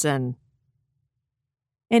Johnson.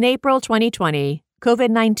 In April 2020,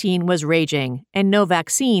 COVID-19 was raging and no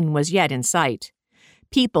vaccine was yet in sight.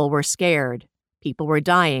 People were scared. People were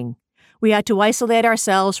dying. We had to isolate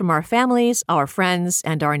ourselves from our families, our friends,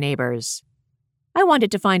 and our neighbors. I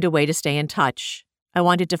wanted to find a way to stay in touch. I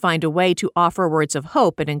wanted to find a way to offer words of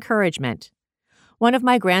hope and encouragement. One of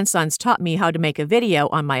my grandsons taught me how to make a video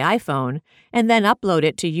on my iPhone and then upload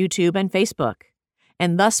it to YouTube and Facebook.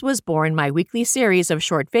 And thus was born my weekly series of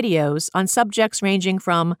short videos on subjects ranging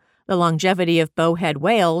from the longevity of bowhead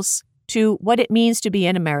whales to what it means to be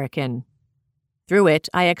an American. Through it,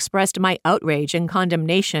 I expressed my outrage and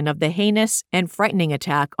condemnation of the heinous and frightening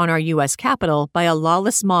attack on our U.S. Capitol by a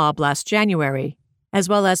lawless mob last January, as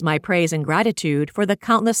well as my praise and gratitude for the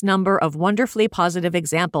countless number of wonderfully positive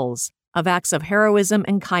examples of acts of heroism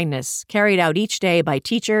and kindness carried out each day by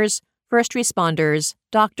teachers, first responders,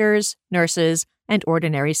 doctors, nurses, and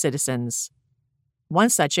ordinary citizens. One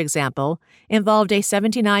such example involved a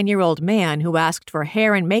 79-year-old man who asked for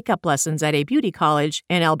hair and makeup lessons at a beauty college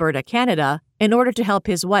in Alberta, Canada, in order to help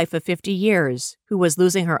his wife of 50 years, who was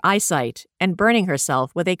losing her eyesight and burning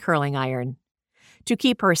herself with a curling iron. To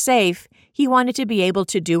keep her safe, he wanted to be able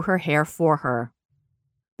to do her hair for her.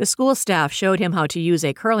 The school staff showed him how to use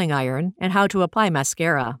a curling iron and how to apply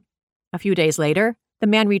mascara. A few days later, the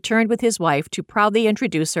man returned with his wife to proudly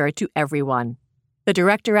introduce her to everyone. The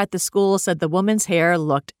director at the school said the woman's hair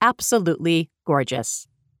looked absolutely gorgeous.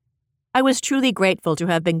 I was truly grateful to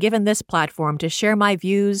have been given this platform to share my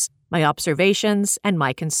views, my observations, and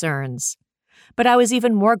my concerns. But I was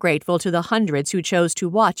even more grateful to the hundreds who chose to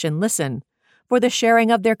watch and listen, for the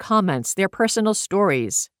sharing of their comments, their personal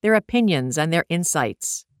stories, their opinions, and their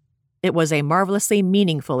insights. It was a marvelously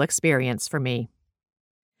meaningful experience for me.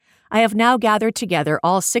 I have now gathered together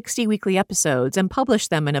all 60 weekly episodes and published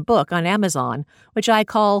them in a book on Amazon, which I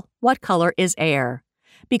call What Color is Air?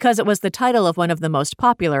 Because it was the title of one of the most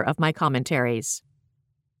popular of my commentaries.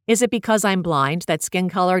 Is it because I'm blind that skin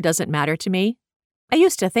color doesn't matter to me? I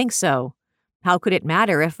used to think so. How could it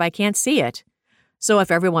matter if I can't see it? So if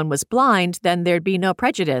everyone was blind, then there'd be no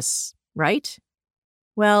prejudice, right?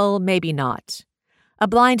 Well, maybe not. A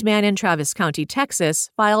blind man in Travis County, Texas,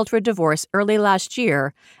 filed for divorce early last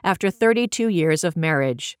year after 32 years of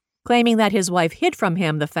marriage, claiming that his wife hid from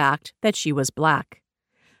him the fact that she was black.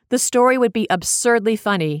 The story would be absurdly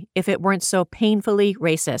funny if it weren't so painfully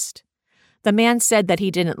racist. The man said that he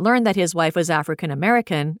didn't learn that his wife was African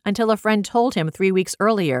American until a friend told him 3 weeks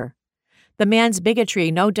earlier. The man's bigotry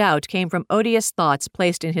no doubt came from odious thoughts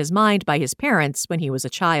placed in his mind by his parents when he was a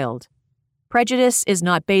child. Prejudice is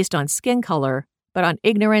not based on skin color, but on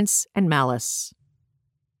ignorance and malice.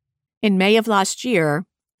 In May of last year,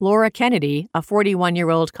 Laura Kennedy, a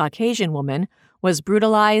 41-year-old Caucasian woman, was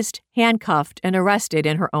brutalized, handcuffed, and arrested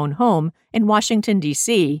in her own home in Washington,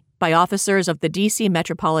 D.C., by officers of the D.C.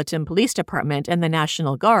 Metropolitan Police Department and the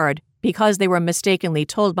National Guard because they were mistakenly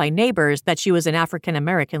told by neighbors that she was an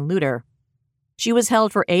African-American looter. She was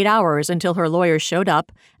held for 8 hours until her lawyers showed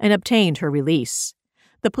up and obtained her release.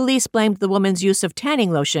 The police blamed the woman's use of tanning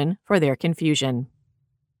lotion for their confusion.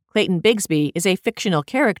 Clayton Bigsby is a fictional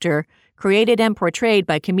character created and portrayed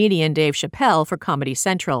by comedian Dave Chappelle for Comedy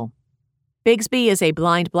Central. Bigsby is a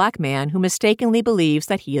blind black man who mistakenly believes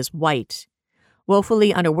that he is white.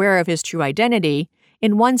 Woefully unaware of his true identity,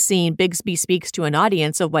 in one scene Bigsby speaks to an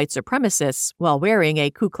audience of white supremacists while wearing a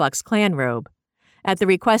Ku Klux Klan robe. At the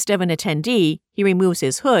request of an attendee, he removes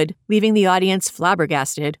his hood, leaving the audience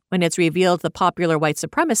flabbergasted when it's revealed the popular white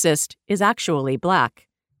supremacist is actually black.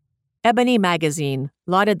 Ebony magazine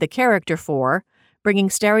lauded the character for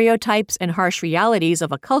bringing stereotypes and harsh realities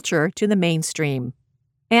of a culture to the mainstream,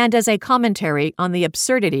 and as a commentary on the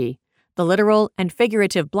absurdity, the literal and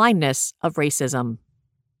figurative blindness of racism.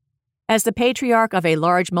 As the patriarch of a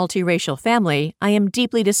large multiracial family, I am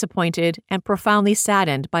deeply disappointed and profoundly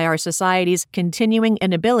saddened by our society's continuing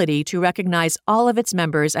inability to recognize all of its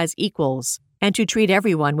members as equals and to treat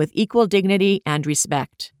everyone with equal dignity and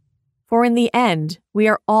respect. For in the end, we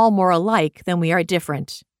are all more alike than we are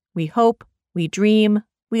different. We hope, we dream,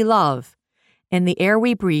 we love, and the air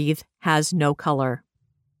we breathe has no color.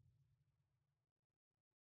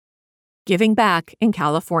 Giving Back in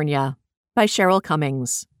California by Cheryl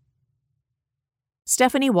Cummings.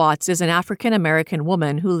 Stephanie Watts is an African-American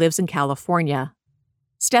woman who lives in California.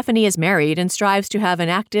 Stephanie is married and strives to have an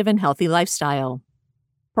active and healthy lifestyle.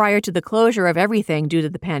 Prior to the closure of everything due to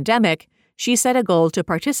the pandemic, she set a goal to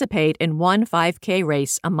participate in one 5K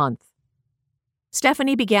race a month.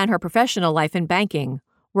 Stephanie began her professional life in banking,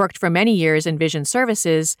 worked for many years in vision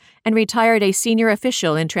services, and retired a senior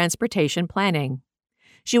official in transportation planning.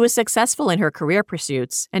 She was successful in her career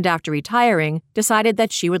pursuits and after retiring, decided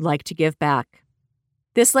that she would like to give back.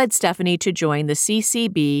 This led Stephanie to join the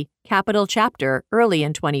CCB Capital chapter early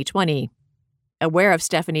in 2020. Aware of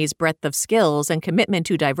Stephanie's breadth of skills and commitment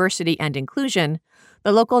to diversity and inclusion,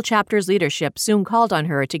 the local chapter's leadership soon called on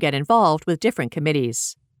her to get involved with different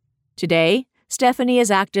committees. Today, Stephanie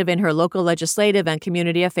is active in her local Legislative and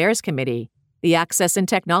Community Affairs Committee, the Access and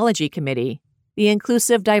Technology Committee, the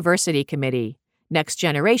Inclusive Diversity Committee, Next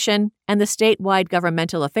Generation, and the statewide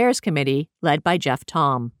Governmental Affairs Committee led by Jeff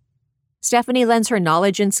Tom. Stephanie lends her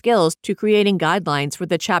knowledge and skills to creating guidelines for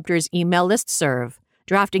the chapter's email listserv,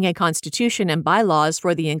 drafting a constitution and bylaws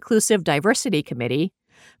for the Inclusive Diversity Committee,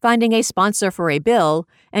 finding a sponsor for a bill,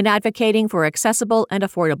 and advocating for accessible and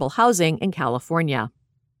affordable housing in California.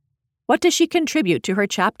 What does she contribute to her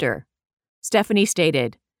chapter? Stephanie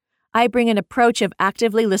stated, "I bring an approach of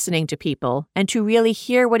actively listening to people and to really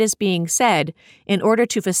hear what is being said in order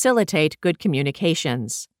to facilitate good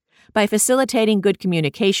communications. By facilitating good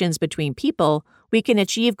communications between people, we can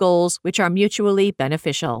achieve goals which are mutually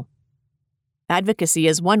beneficial." Advocacy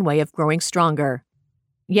is one way of growing stronger.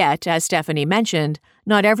 Yet, as Stephanie mentioned,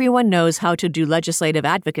 not everyone knows how to do legislative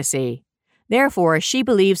advocacy. Therefore, she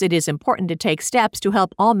believes it is important to take steps to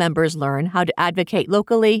help all members learn how to advocate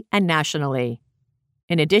locally and nationally.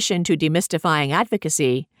 In addition to demystifying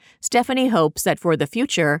advocacy, Stephanie hopes that for the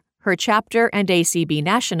future, her chapter and ACB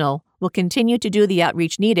National will continue to do the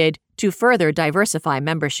outreach needed to further diversify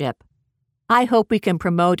membership. I hope we can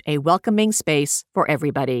promote a welcoming space for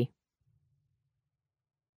everybody.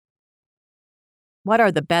 What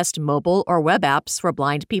are the best mobile or web apps for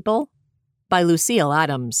blind people? By Lucille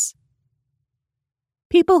Adams.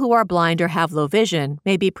 People who are blind or have low vision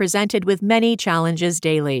may be presented with many challenges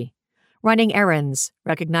daily. Running errands,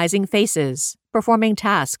 recognizing faces, performing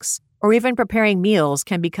tasks, or even preparing meals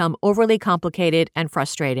can become overly complicated and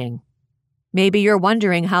frustrating. Maybe you're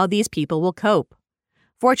wondering how these people will cope.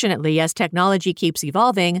 Fortunately, as technology keeps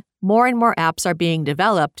evolving, more and more apps are being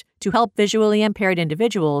developed to help visually impaired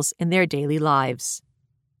individuals in their daily lives.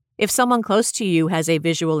 If someone close to you has a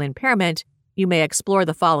visual impairment, you may explore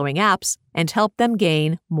the following apps and help them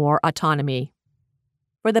gain more autonomy.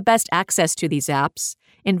 For the best access to these apps,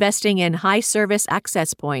 investing in high-service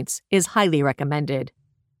access points is highly recommended.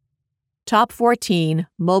 Top 14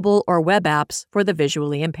 mobile or web apps for the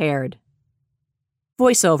visually impaired.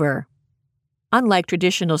 VoiceOver. Unlike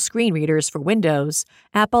traditional screen readers for Windows,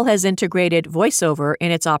 Apple has integrated VoiceOver in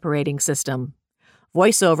its operating system.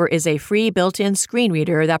 VoiceOver is a free built-in screen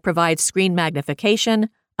reader that provides screen magnification,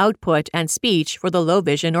 output, and speech for the low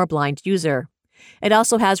vision or blind user. It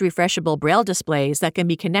also has refreshable Braille displays that can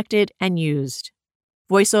be connected and used.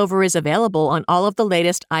 VoiceOver is available on all of the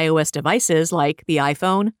latest iOS devices like the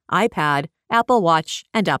iPhone, iPad, Apple Watch,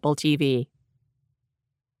 and Apple TV.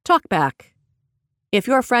 TalkBack. If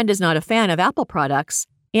your friend is not a fan of Apple products,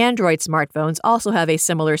 Android smartphones also have a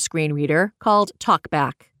similar screen reader called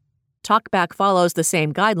TalkBack. TalkBack follows the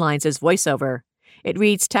same guidelines as VoiceOver. It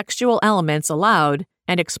reads textual elements aloud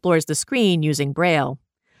and explores the screen using Braille.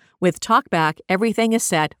 With TalkBack, everything is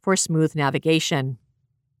set for smooth navigation.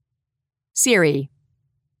 Siri.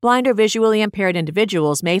 Blind or visually impaired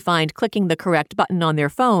individuals may find clicking the correct button on their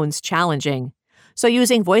phones challenging, so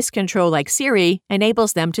using voice control like Siri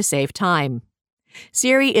enables them to save time.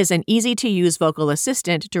 Siri is an easy-to-use vocal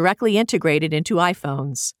assistant directly integrated into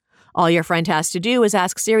iPhones. All your friend has to do is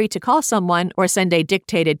ask Siri to call someone or send a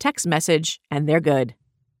dictated text message, and they're good.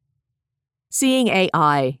 Seeing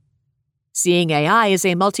AI. Seeing AI is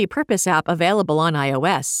a multi-purpose app available on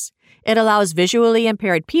iOS. It allows visually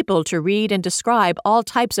impaired people to read and describe all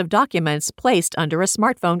types of documents placed under a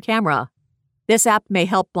smartphone camera. This app may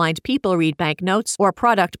help blind people read banknotes or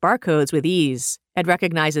product barcodes with ease. It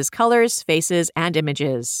recognizes colors, faces, and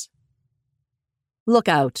images.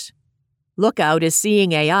 Lookout. Lookout is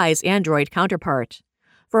Seeing AI's Android counterpart.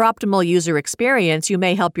 For optimal user experience, you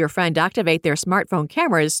may help your friend activate their smartphone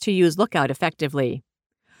cameras to use Lookout effectively.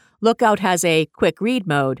 Lookout has a quick read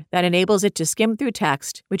mode that enables it to skim through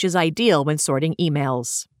text, which is ideal when sorting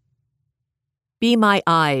emails. Be My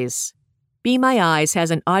Eyes. Be My Eyes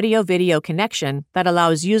has an audio-video connection that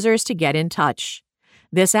allows users to get in touch.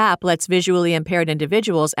 This app lets visually impaired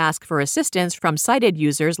individuals ask for assistance from sighted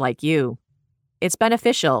users like you. It's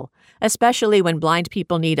beneficial, especially when blind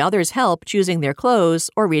people need others' help choosing their clothes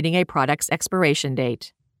or reading a product's expiration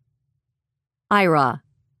date. Aira.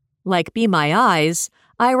 Like Be My Eyes,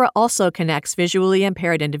 Aira also connects visually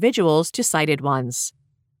impaired individuals to sighted ones.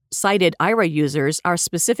 Sighted Aira users are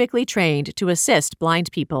specifically trained to assist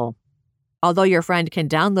blind people. Although your friend can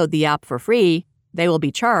download the app for free, they will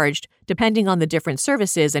be charged depending on the different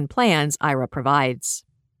services and plans Aira provides.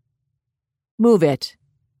 Move It.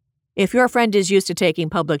 If your friend is used to taking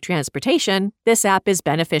public transportation, this app is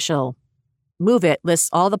beneficial. Move It lists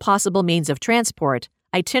all the possible means of transport,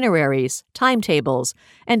 itineraries, timetables,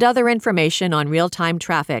 and other information on real-time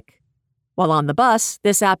traffic. While on the bus,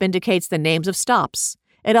 this app indicates the names of stops.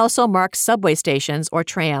 It also marks subway stations or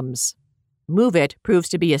trams. Move It proves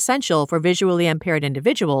to be essential for visually impaired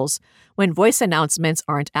individuals when voice announcements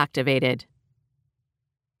aren't activated.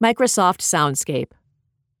 Microsoft Soundscape.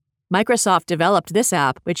 Microsoft developed this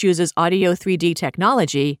app, which uses audio 3D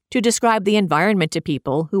technology to describe the environment to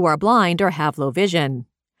people who are blind or have low vision.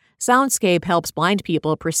 Soundscape helps blind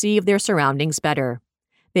people perceive their surroundings better.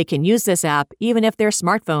 They can use this app even if their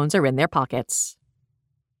smartphones are in their pockets.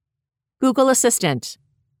 Google Assistant.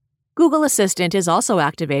 Google Assistant is also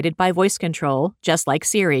activated by voice control, just like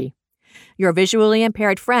Siri. Your visually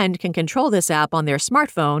impaired friend can control this app on their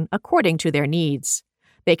smartphone according to their needs.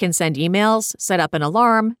 They can send emails, set up an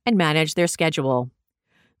alarm, and manage their schedule.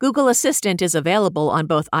 Google Assistant is available on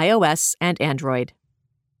both iOS and Android.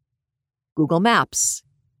 Google Maps.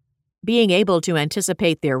 Being able to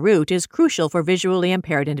anticipate their route is crucial for visually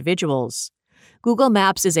impaired individuals. Google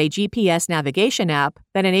Maps is a GPS navigation app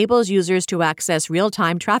that enables users to access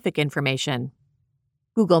real-time traffic information.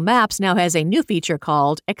 Google Maps now has a new feature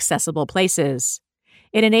called Accessible Places.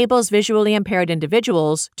 It enables visually impaired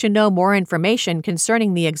individuals to know more information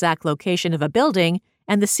concerning the exact location of a building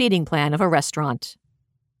and the seating plan of a restaurant.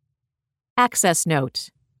 Access Note.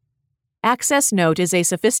 Access Note is a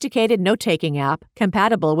sophisticated note-taking app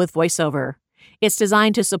compatible with VoiceOver. It's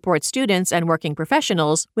designed to support students and working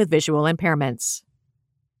professionals with visual impairments.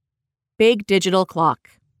 Big Digital Clock.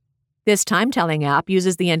 This time-telling app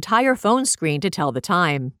uses the entire phone screen to tell the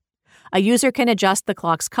time. A user can adjust the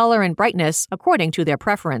clock's color and brightness according to their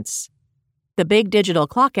preference. The Big Digital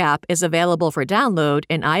Clock app is available for download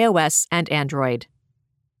in iOS and Android.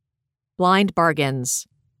 Blind Bargains.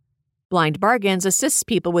 Blind Bargains assists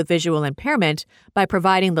people with visual impairment by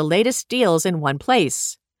providing the latest deals in one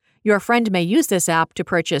place. Your friend may use this app to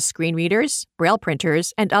purchase screen readers, braille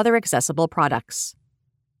printers, and other accessible products.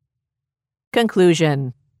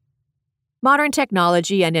 Conclusion. Modern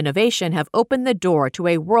technology and innovation have opened the door to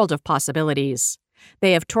a world of possibilities.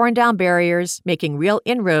 They have torn down barriers, making real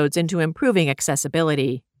inroads into improving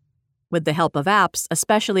accessibility. With the help of apps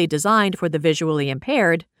especially designed for the visually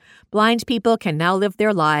impaired, blind people can now live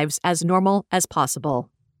their lives as normal as possible.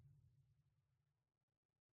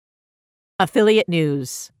 Affiliate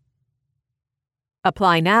News.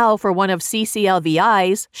 Apply now for one of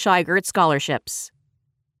CCLVI's Scheigert scholarships.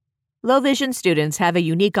 Low vision students have a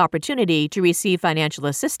unique opportunity to receive financial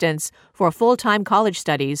assistance for full-time college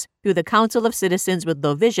studies through the Council of Citizens with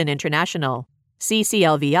Low Vision International,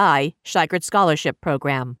 CCLVI, Scheigert Scholarship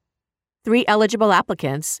Program. 3 eligible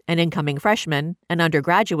applicants, an incoming freshman, an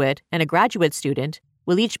undergraduate, and a graduate student,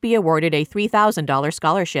 will each be awarded a $3,000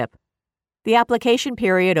 scholarship. The application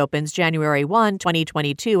period opens January 1,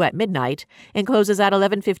 2022 at midnight and closes at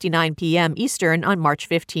 11:59 p.m. Eastern on March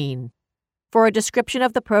 15. For a description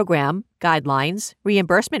of the program, guidelines,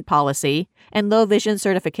 reimbursement policy, and low vision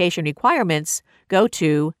certification requirements, go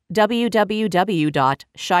to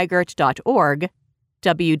www.scheigert.org,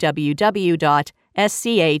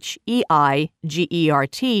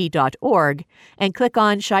 www.scheigert.org, and click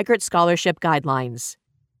on Scheigert Scholarship Guidelines.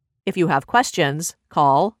 If you have questions,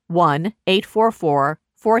 call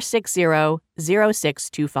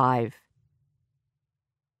 1-844-460-0625.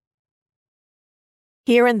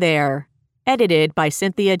 Here and There, edited by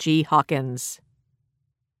Cynthia G. Hawkins.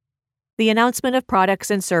 The announcement of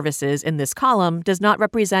products and services in this column does not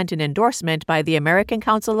represent an endorsement by the American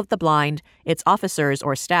Council of the Blind, its officers,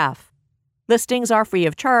 or staff. Listings are free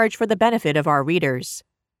of charge for the benefit of our readers.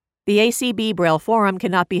 The ACB Braille Forum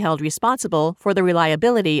cannot be held responsible for the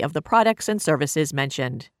reliability of the products and services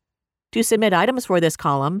mentioned. To submit items for this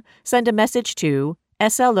column, send a message to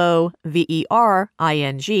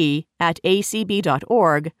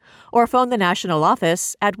slovering@acb.org or phone the national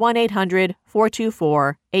office at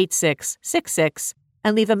 1-800-424-8666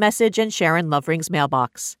 and leave a message in Sharon Lovering's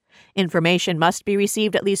mailbox. Information must be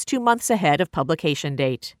received at least 2 months ahead of publication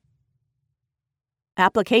date.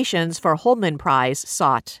 Applications for Holman Prize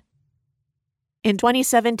sought. In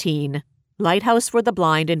 2017, Lighthouse for the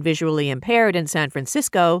Blind and Visually Impaired in San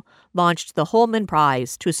Francisco launched the Holman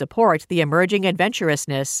Prize to support the emerging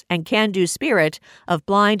adventurousness and can-do spirit of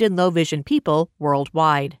blind and low-vision people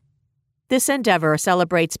worldwide. This endeavor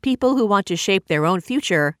celebrates people who want to shape their own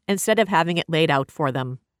future instead of having it laid out for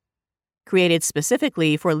them. Created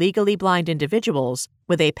specifically for legally blind individuals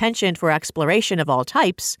with a penchant for exploration of all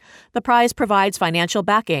types, the prize provides financial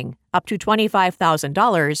backing, up to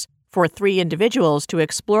 $25,000, for 3 individuals to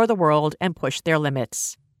explore the world and push their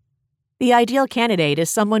limits. The ideal candidate is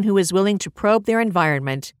someone who is willing to probe their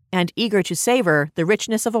environment and eager to savor the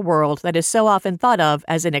richness of a world that is so often thought of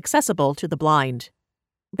as inaccessible to the blind.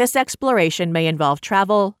 This exploration may involve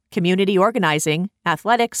travel, community organizing,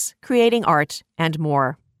 athletics, creating art, and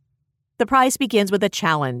more. The prize begins with a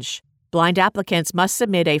challenge. Blind applicants must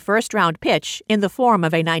submit a first-round pitch in the form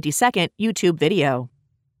of a 90-second YouTube video.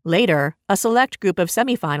 Later, a select group of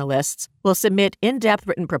semifinalists will submit in-depth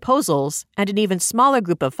written proposals, and an even smaller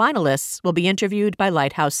group of finalists will be interviewed by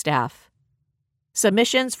Lighthouse staff.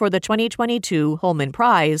 Submissions for the 2022 Holman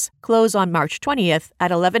Prize close on March 20th at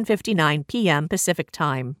 11:59 p.m. Pacific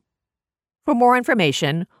Time. For more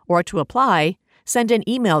information or to apply, send an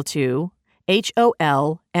email to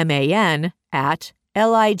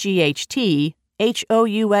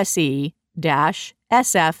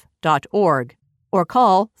holman@lighthouse-sf.org. or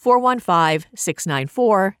call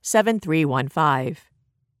 415-694-7315.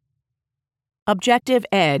 Objective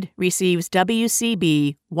Ed receives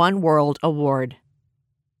WCB One World Award.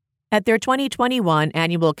 At their 2021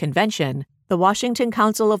 annual convention, the Washington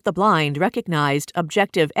Council of the Blind recognized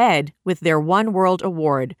Objective Ed with their One World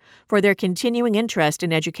Award for their continuing interest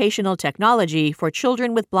in educational technology for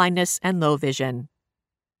children with blindness and low vision.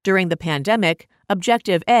 During the pandemic,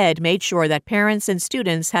 Objective Ed made sure that parents and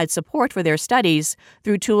students had support for their studies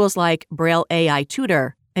through tools like Braille AI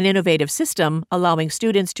Tutor, an innovative system allowing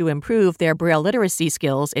students to improve their Braille literacy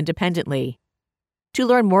skills independently. To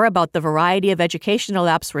learn more about the variety of educational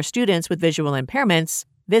apps for students with visual impairments,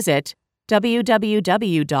 visit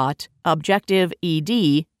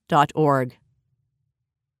www.objectiveed.org.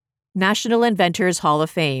 National Inventors Hall of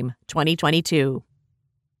Fame 2022.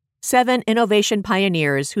 7 innovation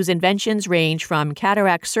pioneers whose inventions range from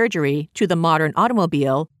cataract surgery to the modern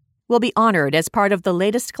automobile will be honored as part of the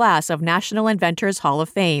latest class of National Inventors Hall of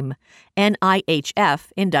Fame,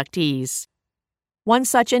 NIHF inductees. One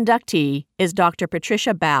such inductee is Dr.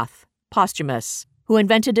 Patricia Bath, posthumous, who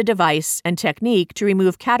invented a device and technique to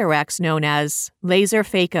remove cataracts known as laser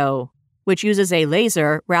phaco, which uses a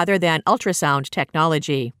laser rather than ultrasound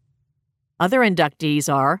technology. Other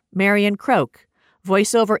inductees are Marion Croak,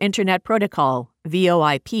 Voice over Internet Protocol,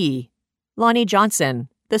 VoIP, Lonnie Johnson,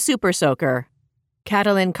 the Super Soaker,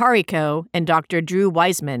 Catalin Carico and Dr. Drew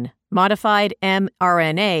Wiseman, modified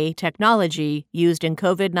mRNA technology used in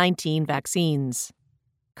COVID-19 vaccines,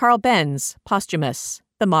 Carl Benz, posthumous,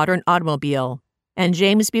 the modern automobile, and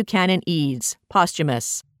James Buchanan Eads,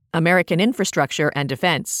 posthumous, American Infrastructure and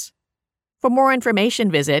Defense. For more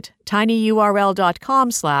information, visit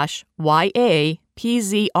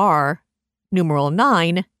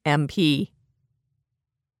tinyurl.com/YAPZR9MP.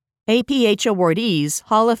 APH Awardees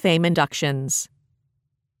Hall of Fame Inductions.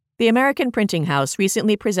 The American Printing House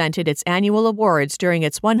recently presented its annual awards during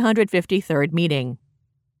its 153rd meeting.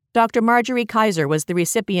 Dr. Marjorie Kaiser was the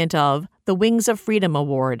recipient of the Wings of Freedom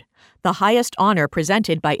Award, the highest honor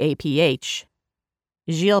presented by APH.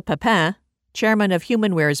 Gilles Pepin, chairman of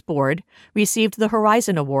HumanWare's board, received the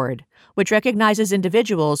Horizon Award, which recognizes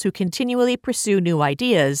individuals who continually pursue new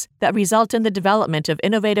ideas that result in the development of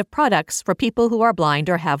innovative products for people who are blind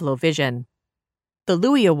or have low vision. The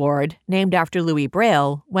Louis Award, named after Louis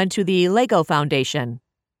Braille, went to the Lego Foundation.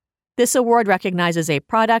 This award recognizes a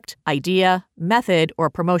product, idea, method, or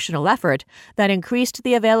promotional effort that increased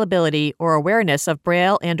the availability or awareness of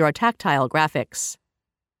Braille and/or tactile graphics.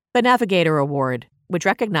 The Navigator Award, which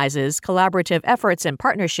recognizes collaborative efforts and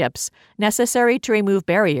partnerships necessary to remove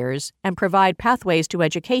barriers and provide pathways to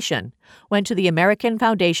education, went to the American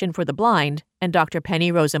Foundation for the Blind and Dr.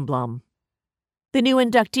 Penny Rosenblum. The new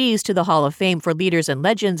inductees to the Hall of Fame for leaders and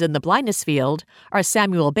legends in the blindness field are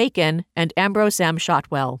Samuel Bacon and Ambrose M.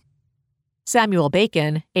 Shotwell. Samuel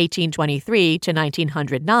Bacon, 1823 to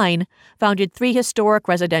 1909, founded 3 historic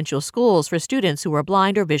residential schools for students who were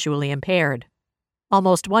blind or visually impaired.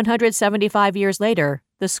 Almost 175 years later,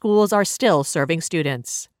 the schools are still serving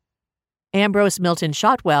students. Ambrose Milton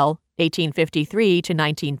Shotwell, 1853 to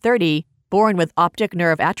 1930, born with optic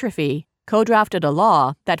nerve atrophy, co-drafted a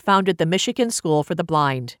law that founded the Michigan School for the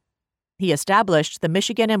Blind. He established the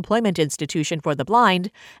Michigan Employment Institution for the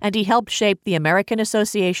Blind, and he helped shape the American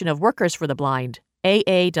Association of Workers for the Blind,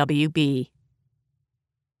 AAWB.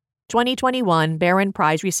 2021 Barron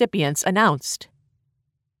Prize recipients announced.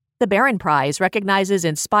 The Barron Prize recognizes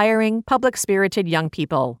inspiring, public-spirited young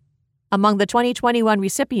people. Among the 2021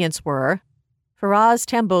 recipients were Faraz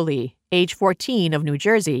Tamboli, age 14 of New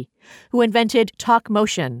Jersey, who invented Talk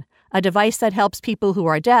Motion, a device that helps people who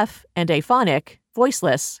are deaf and aphonic,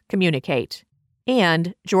 voiceless, communicate.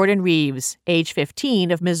 And Jordan Reeves, age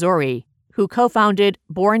 15 of Missouri, who co-founded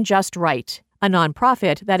Born Just Right, a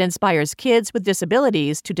nonprofit that inspires kids with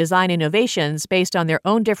disabilities to design innovations based on their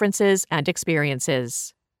own differences and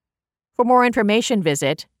experiences. For more information,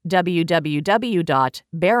 visit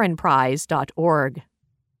www.barronprize.org.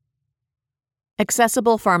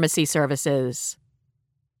 Accessible Pharmacy Services.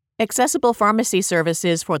 Accessible Pharmacy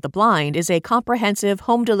Services for the Blind is a comprehensive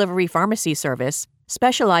home delivery pharmacy service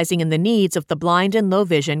specializing in the needs of the blind and low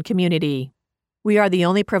vision community. We are the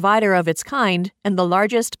only provider of its kind and the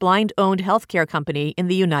largest blind-owned healthcare company in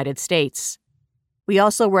the United States. We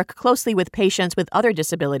also work closely with patients with other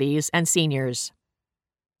disabilities and seniors.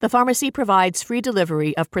 The pharmacy provides free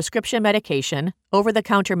delivery of prescription medication,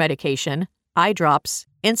 over-the-counter medication, eye drops,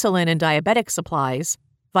 insulin and diabetic supplies,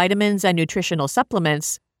 vitamins and nutritional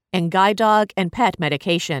supplements, and guide dog and pet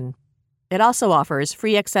medication. It also offers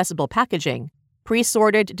free accessible packaging,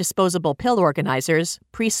 pre-sorted disposable pill organizers,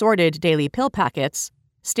 pre-sorted daily pill packets,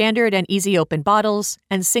 standard and easy open bottles,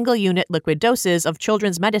 and single-unit liquid doses of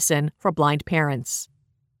children's medicine for blind parents.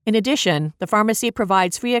 In addition, the pharmacy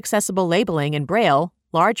provides free accessible labeling in Braille,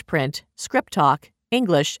 large print, script talk,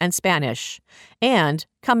 English, and Spanish, and,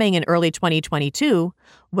 coming in early 2022,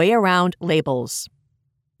 way-around labels.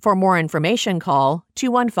 For more information, call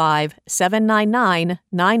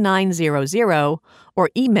 215-799-9900 or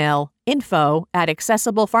email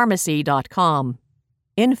info@accessiblepharmacy.com.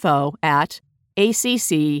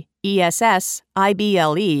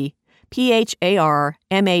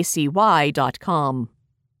 info@accessiblepharmacy.com.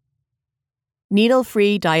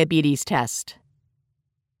 Needle-free diabetes test.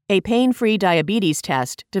 A pain-free diabetes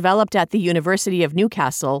test developed at the University of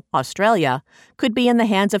Newcastle, Australia, could be in the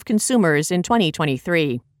hands of consumers in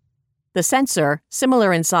 2023. The sensor,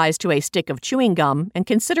 similar in size to a stick of chewing gum and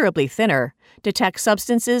considerably thinner, detects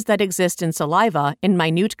substances that exist in saliva in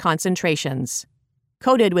minute concentrations.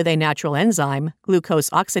 Coated with a natural enzyme, glucose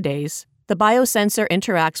oxidase, the biosensor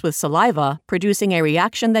interacts with saliva, producing a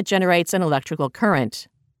reaction that generates an electrical current.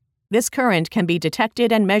 This current can be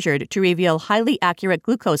detected and measured to reveal highly accurate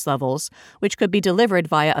glucose levels, which could be delivered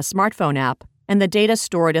via a smartphone app, and the data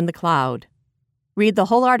stored in the cloud. Read the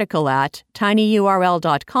whole article at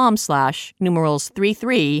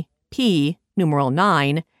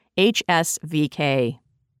tinyurl.com/33P9HSVK.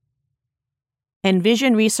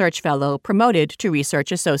 Envision Research Fellow promoted to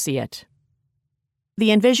Research Associate.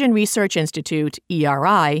 The Envision Research Institute,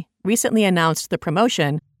 ERI, recently announced the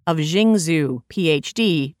promotion of Jing Zhu,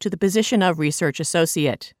 Ph.D., to the position of Research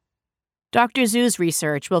Associate. Dr. Zhu's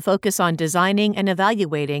research will focus on designing and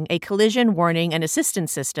evaluating a collision warning and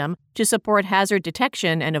assistance system to support hazard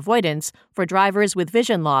detection and avoidance for drivers with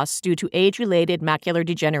vision loss due to age-related macular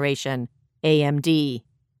degeneration, AMD.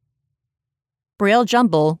 Braille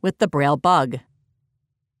Jumble with the Braille Bug.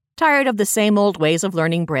 Tired of the same old ways of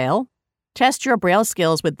learning Braille? Test your Braille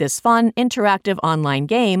skills with this fun, interactive online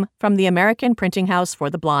game from the American Printing House for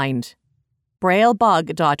the Blind.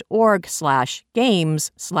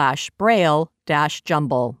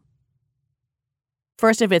 braillebug.org/games/braille-jumble.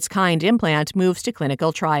 First-of-its-kind implant moves to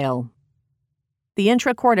clinical trial. The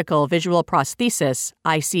intracortical visual prosthesis,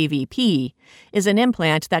 ICVP, is an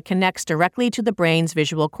implant that connects directly to the brain's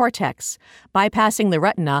visual cortex, bypassing the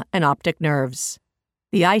retina and optic nerves.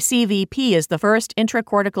 The ICVP is the first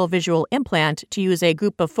intracortical visual implant to use a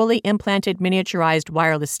group of fully implanted miniaturized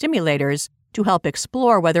wireless stimulators to help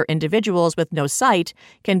explore whether individuals with no sight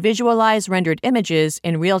can visualize rendered images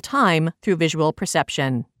in real time through visual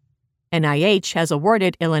perception. NIH has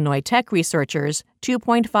awarded Illinois Tech researchers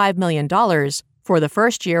 $2.5 million for the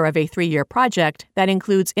first year of a 3-year project that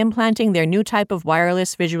includes implanting their new type of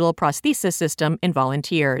wireless visual prosthesis system in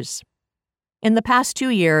volunteers. In the past 2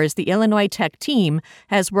 years, the Illinois Tech team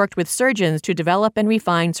has worked with surgeons to develop and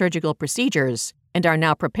refine surgical procedures and are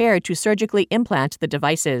now prepared to surgically implant the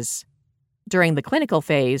devices. During the clinical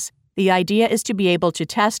phase, the idea is to be able to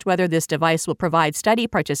test whether this device will provide study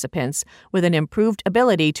participants with an improved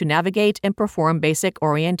ability to navigate and perform basic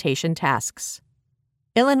orientation tasks.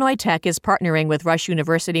 Illinois Tech is partnering with Rush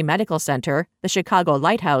University Medical Center, the Chicago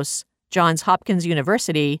Lighthouse, Johns Hopkins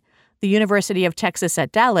University, the University of Texas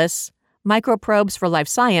at Dallas, Microprobes for Life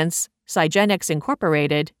Science, Cygenics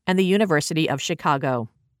Incorporated, and the University of Chicago.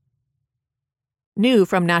 New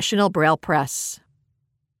from National Braille Press.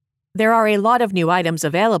 There are a lot of new items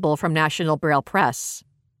available from National Braille Press.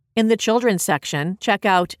 In the children's section, check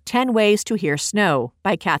out 10 Ways to Hear Snow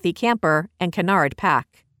by Kathy Camper and Kennard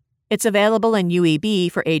Pack. It's available in UEB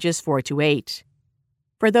for ages 4 to 8.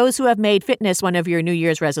 For those who have made fitness one of your New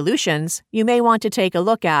Year's resolutions, you may want to take a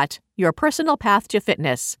look at Your Personal Path to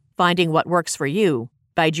Fitness, Finding What Works for You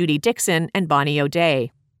by Judy Dixon and Bonnie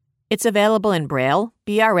O'Day. It's available in Braille,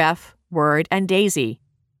 BRF, Word, and DAISY.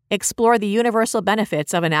 Explore the universal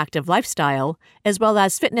benefits of an active lifestyle, as well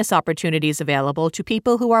as fitness opportunities available to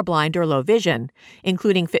people who are blind or low vision,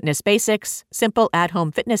 including fitness basics, simple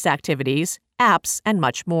at-home fitness activities, apps, and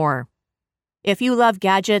much more. If you love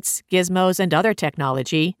gadgets, gizmos, and other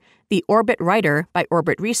technology, the Orbit Writer by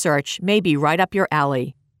Orbit Research may be right up your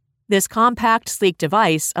alley. This compact, sleek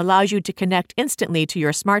device allows you to connect instantly to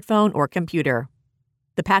your smartphone or computer.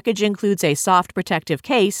 The package includes a soft protective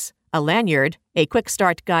case, a lanyard, a quick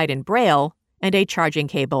start guide in Braille, and a charging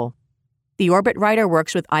cable. The Orbit Writer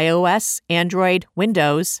works with iOS, Android,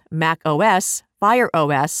 Windows, Mac OS, Fire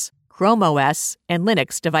OS, Chrome OS, and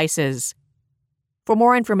Linux devices. For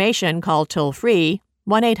more information, call toll-free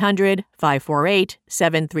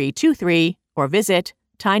 1-800-548-7323 or visit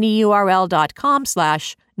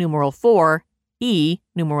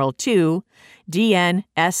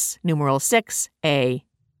tinyurl.com/4E2DNS6A.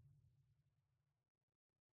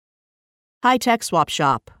 High-Tech Swap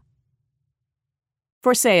Shop.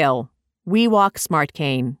 For sale, WeWalk Smart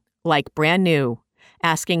Cane, like brand new,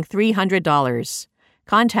 asking $300.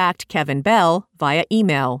 Contact Kevin Bell via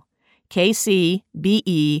email,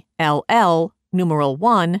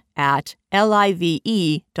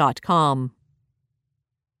 kcbell1@live.com.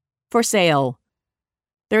 For sale,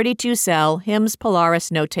 32-cell HIMS Polaris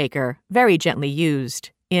Note Taker, very gently used,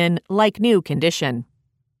 in like new condition.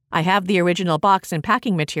 I have the original box and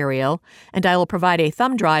packing material, and I will provide a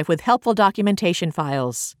thumb drive with helpful documentation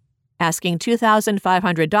files. Asking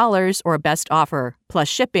 $2,500 or best offer, plus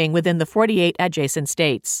shipping within the 48 adjacent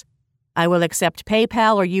states. I will accept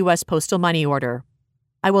PayPal or U.S. postal money order.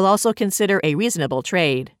 I will also consider a reasonable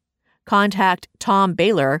trade. Contact Tom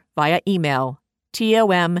Baylor via email,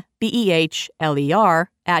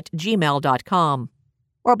 tombeheler@gmail.com,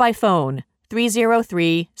 or by phone,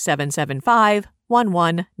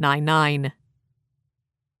 303-775-1199.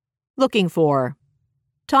 Looking for.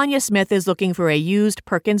 Tanya Smith is looking for a used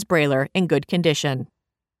Perkins Brailer in good condition.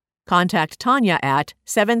 Contact Tanya at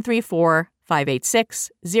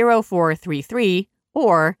 734-586-0433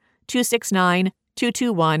 or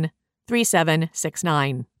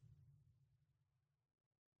 269-221-3769.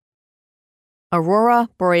 Aurora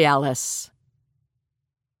Borealis.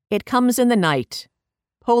 It comes in the night.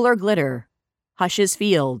 Polar glitter. Hushes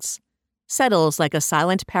fields. Settles like a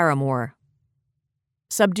silent paramour.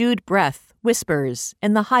 Subdued breath whispers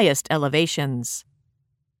in the highest elevations.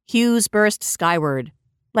 Hues burst skyward,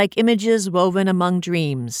 like images woven among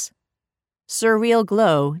dreams. Surreal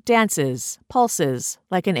glow dances, pulses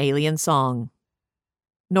like an alien song.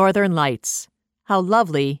 Northern Lights. How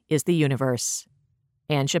lovely is the universe.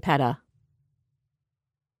 Ann Chiappetta.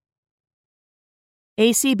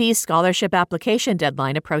 ACB scholarship application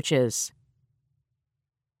deadline approaches.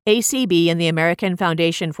 ACB and the American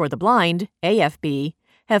Foundation for the Blind, AFB,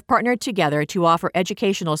 have partnered together to offer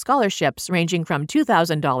educational scholarships ranging from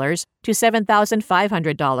 $2,000 to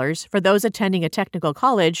 $7,500 for those attending a technical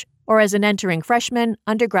college or as an entering freshman,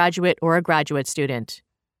 undergraduate, or a graduate student.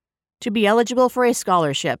 To be eligible for a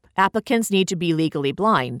scholarship, applicants need to be legally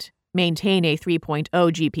blind, maintain a 3.0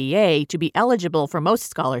 GPA to be eligible for most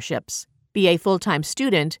scholarships, be a full-time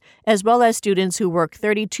student, as well as students who work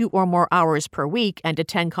 32 or more hours per week and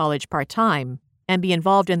attend college part-time, and be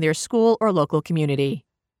involved in their school or local community.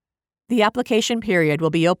 The application period will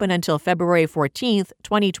be open until February 14,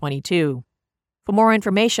 2022. For more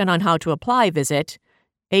information on how to apply, visit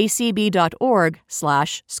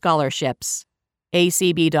acb.org/scholarships,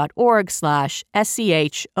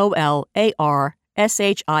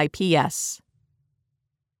 acb.org/SCHOLARSHIPS.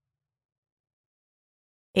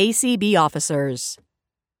 ACB Officers.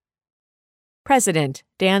 President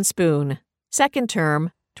Dan Spoon, Second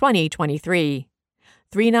Term, 2023.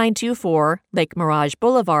 3924 Lake Mirage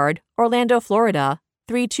Boulevard, Orlando, Florida,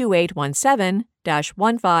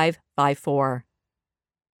 32817-1554.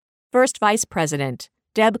 First Vice President,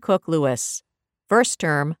 Deb Cook Lewis. First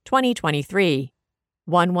Term, 2023.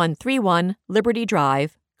 1131 Liberty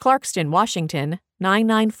Drive, Clarkston, Washington,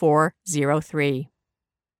 99403.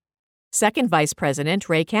 Second Vice President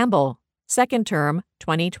Ray Campbell, Second Term,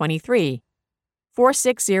 2023.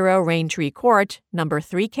 460 Raintree Court, No.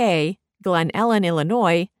 3K, Glen Ellen,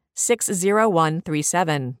 Illinois,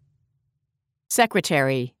 60137.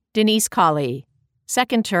 Secretary Denise Colley,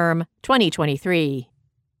 Second Term, 2023.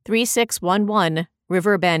 3611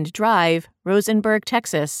 Riverbend Drive, Rosenberg,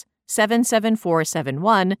 Texas,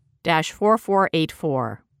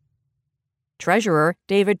 77471-4484. Treasurer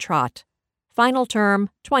David Trott. Final Term,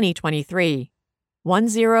 2023.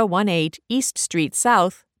 1018 East Street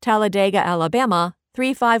South, Talladega, Alabama,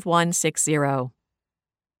 35160.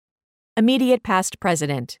 Immediate Past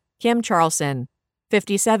President Kim Charlson.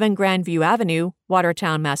 57 Grandview Avenue,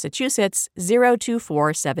 Watertown, Massachusetts,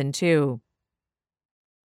 02472.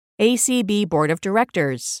 ACB Board of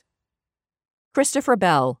Directors. Christopher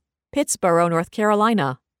Bell, Pittsboro, North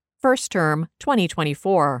Carolina, First Term,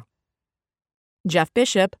 2024. Jeff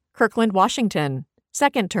Bishop, Kirkland, Washington,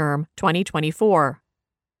 Second Term, 2024.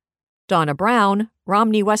 Donna Brown,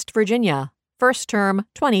 Romney, West Virginia, First Term,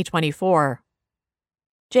 2024.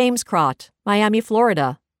 James Crott, Miami,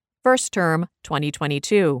 Florida, First Term,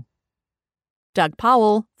 2022. Doug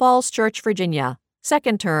Powell, Falls Church, Virginia,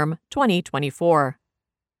 Second Term, 2024.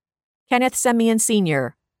 Kenneth Semien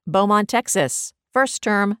Sr., Beaumont, Texas, First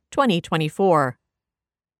Term, 2024.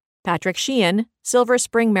 Patrick Sheehan, Silver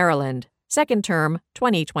Spring, Maryland, Second Term,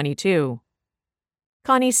 2022.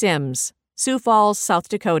 Connie Sims, Sioux Falls, South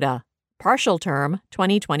Dakota, Partial Term,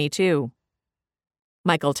 2022.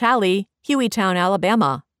 Michael Talley, Hueytown,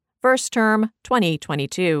 Alabama, First Term,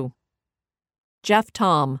 2022. Jeff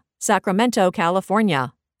Tom, Sacramento,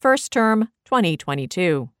 California, First Term,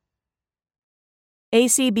 2022.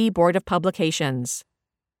 ACB Board of Publications.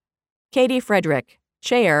 Katie Frederick,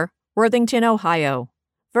 Chair, Worthington, Ohio,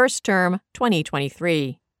 First Term,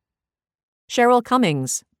 2023. Cheryl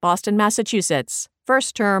Cummings, Boston, Massachusetts,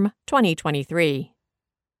 First Term, 2023.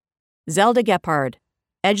 Zelda Gephardt,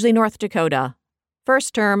 Edgeley, North Dakota,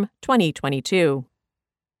 First Term, 2022.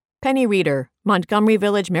 Penny Reeder, Montgomery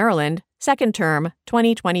Village, Maryland, Second Term,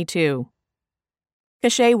 2022.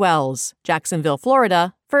 Cachet Wells, Jacksonville,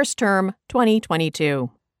 Florida, First Term, 2022.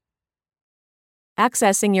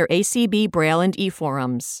 Accessing your ACB Braille and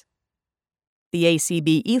eForums. The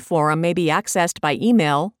ACB eForum may be accessed by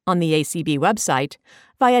email on the ACB website,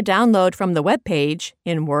 via download from the web page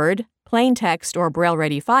in Word, plain text, or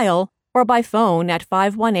Braille-ready file, or by phone at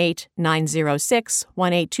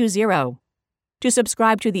 518-906-1820. To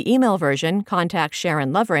subscribe to the email version, contact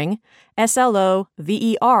Sharon Lovering,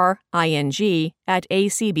 SLOVERING,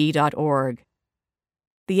 @acb.org.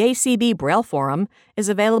 The ACB Braille Forum is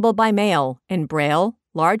available by mail, in Braille,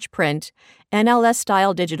 large print,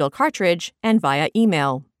 NLS-style digital cartridge, and via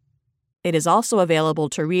email. It is also available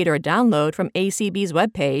to read or download from ACB's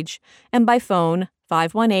webpage and by phone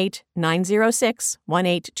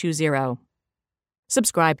 518-906-1820.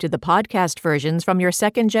 Subscribe to the podcast versions from your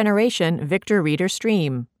second-generation Victor Reader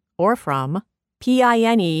stream or from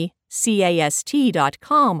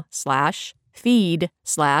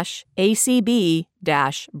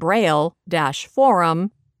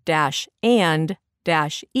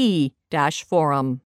forum.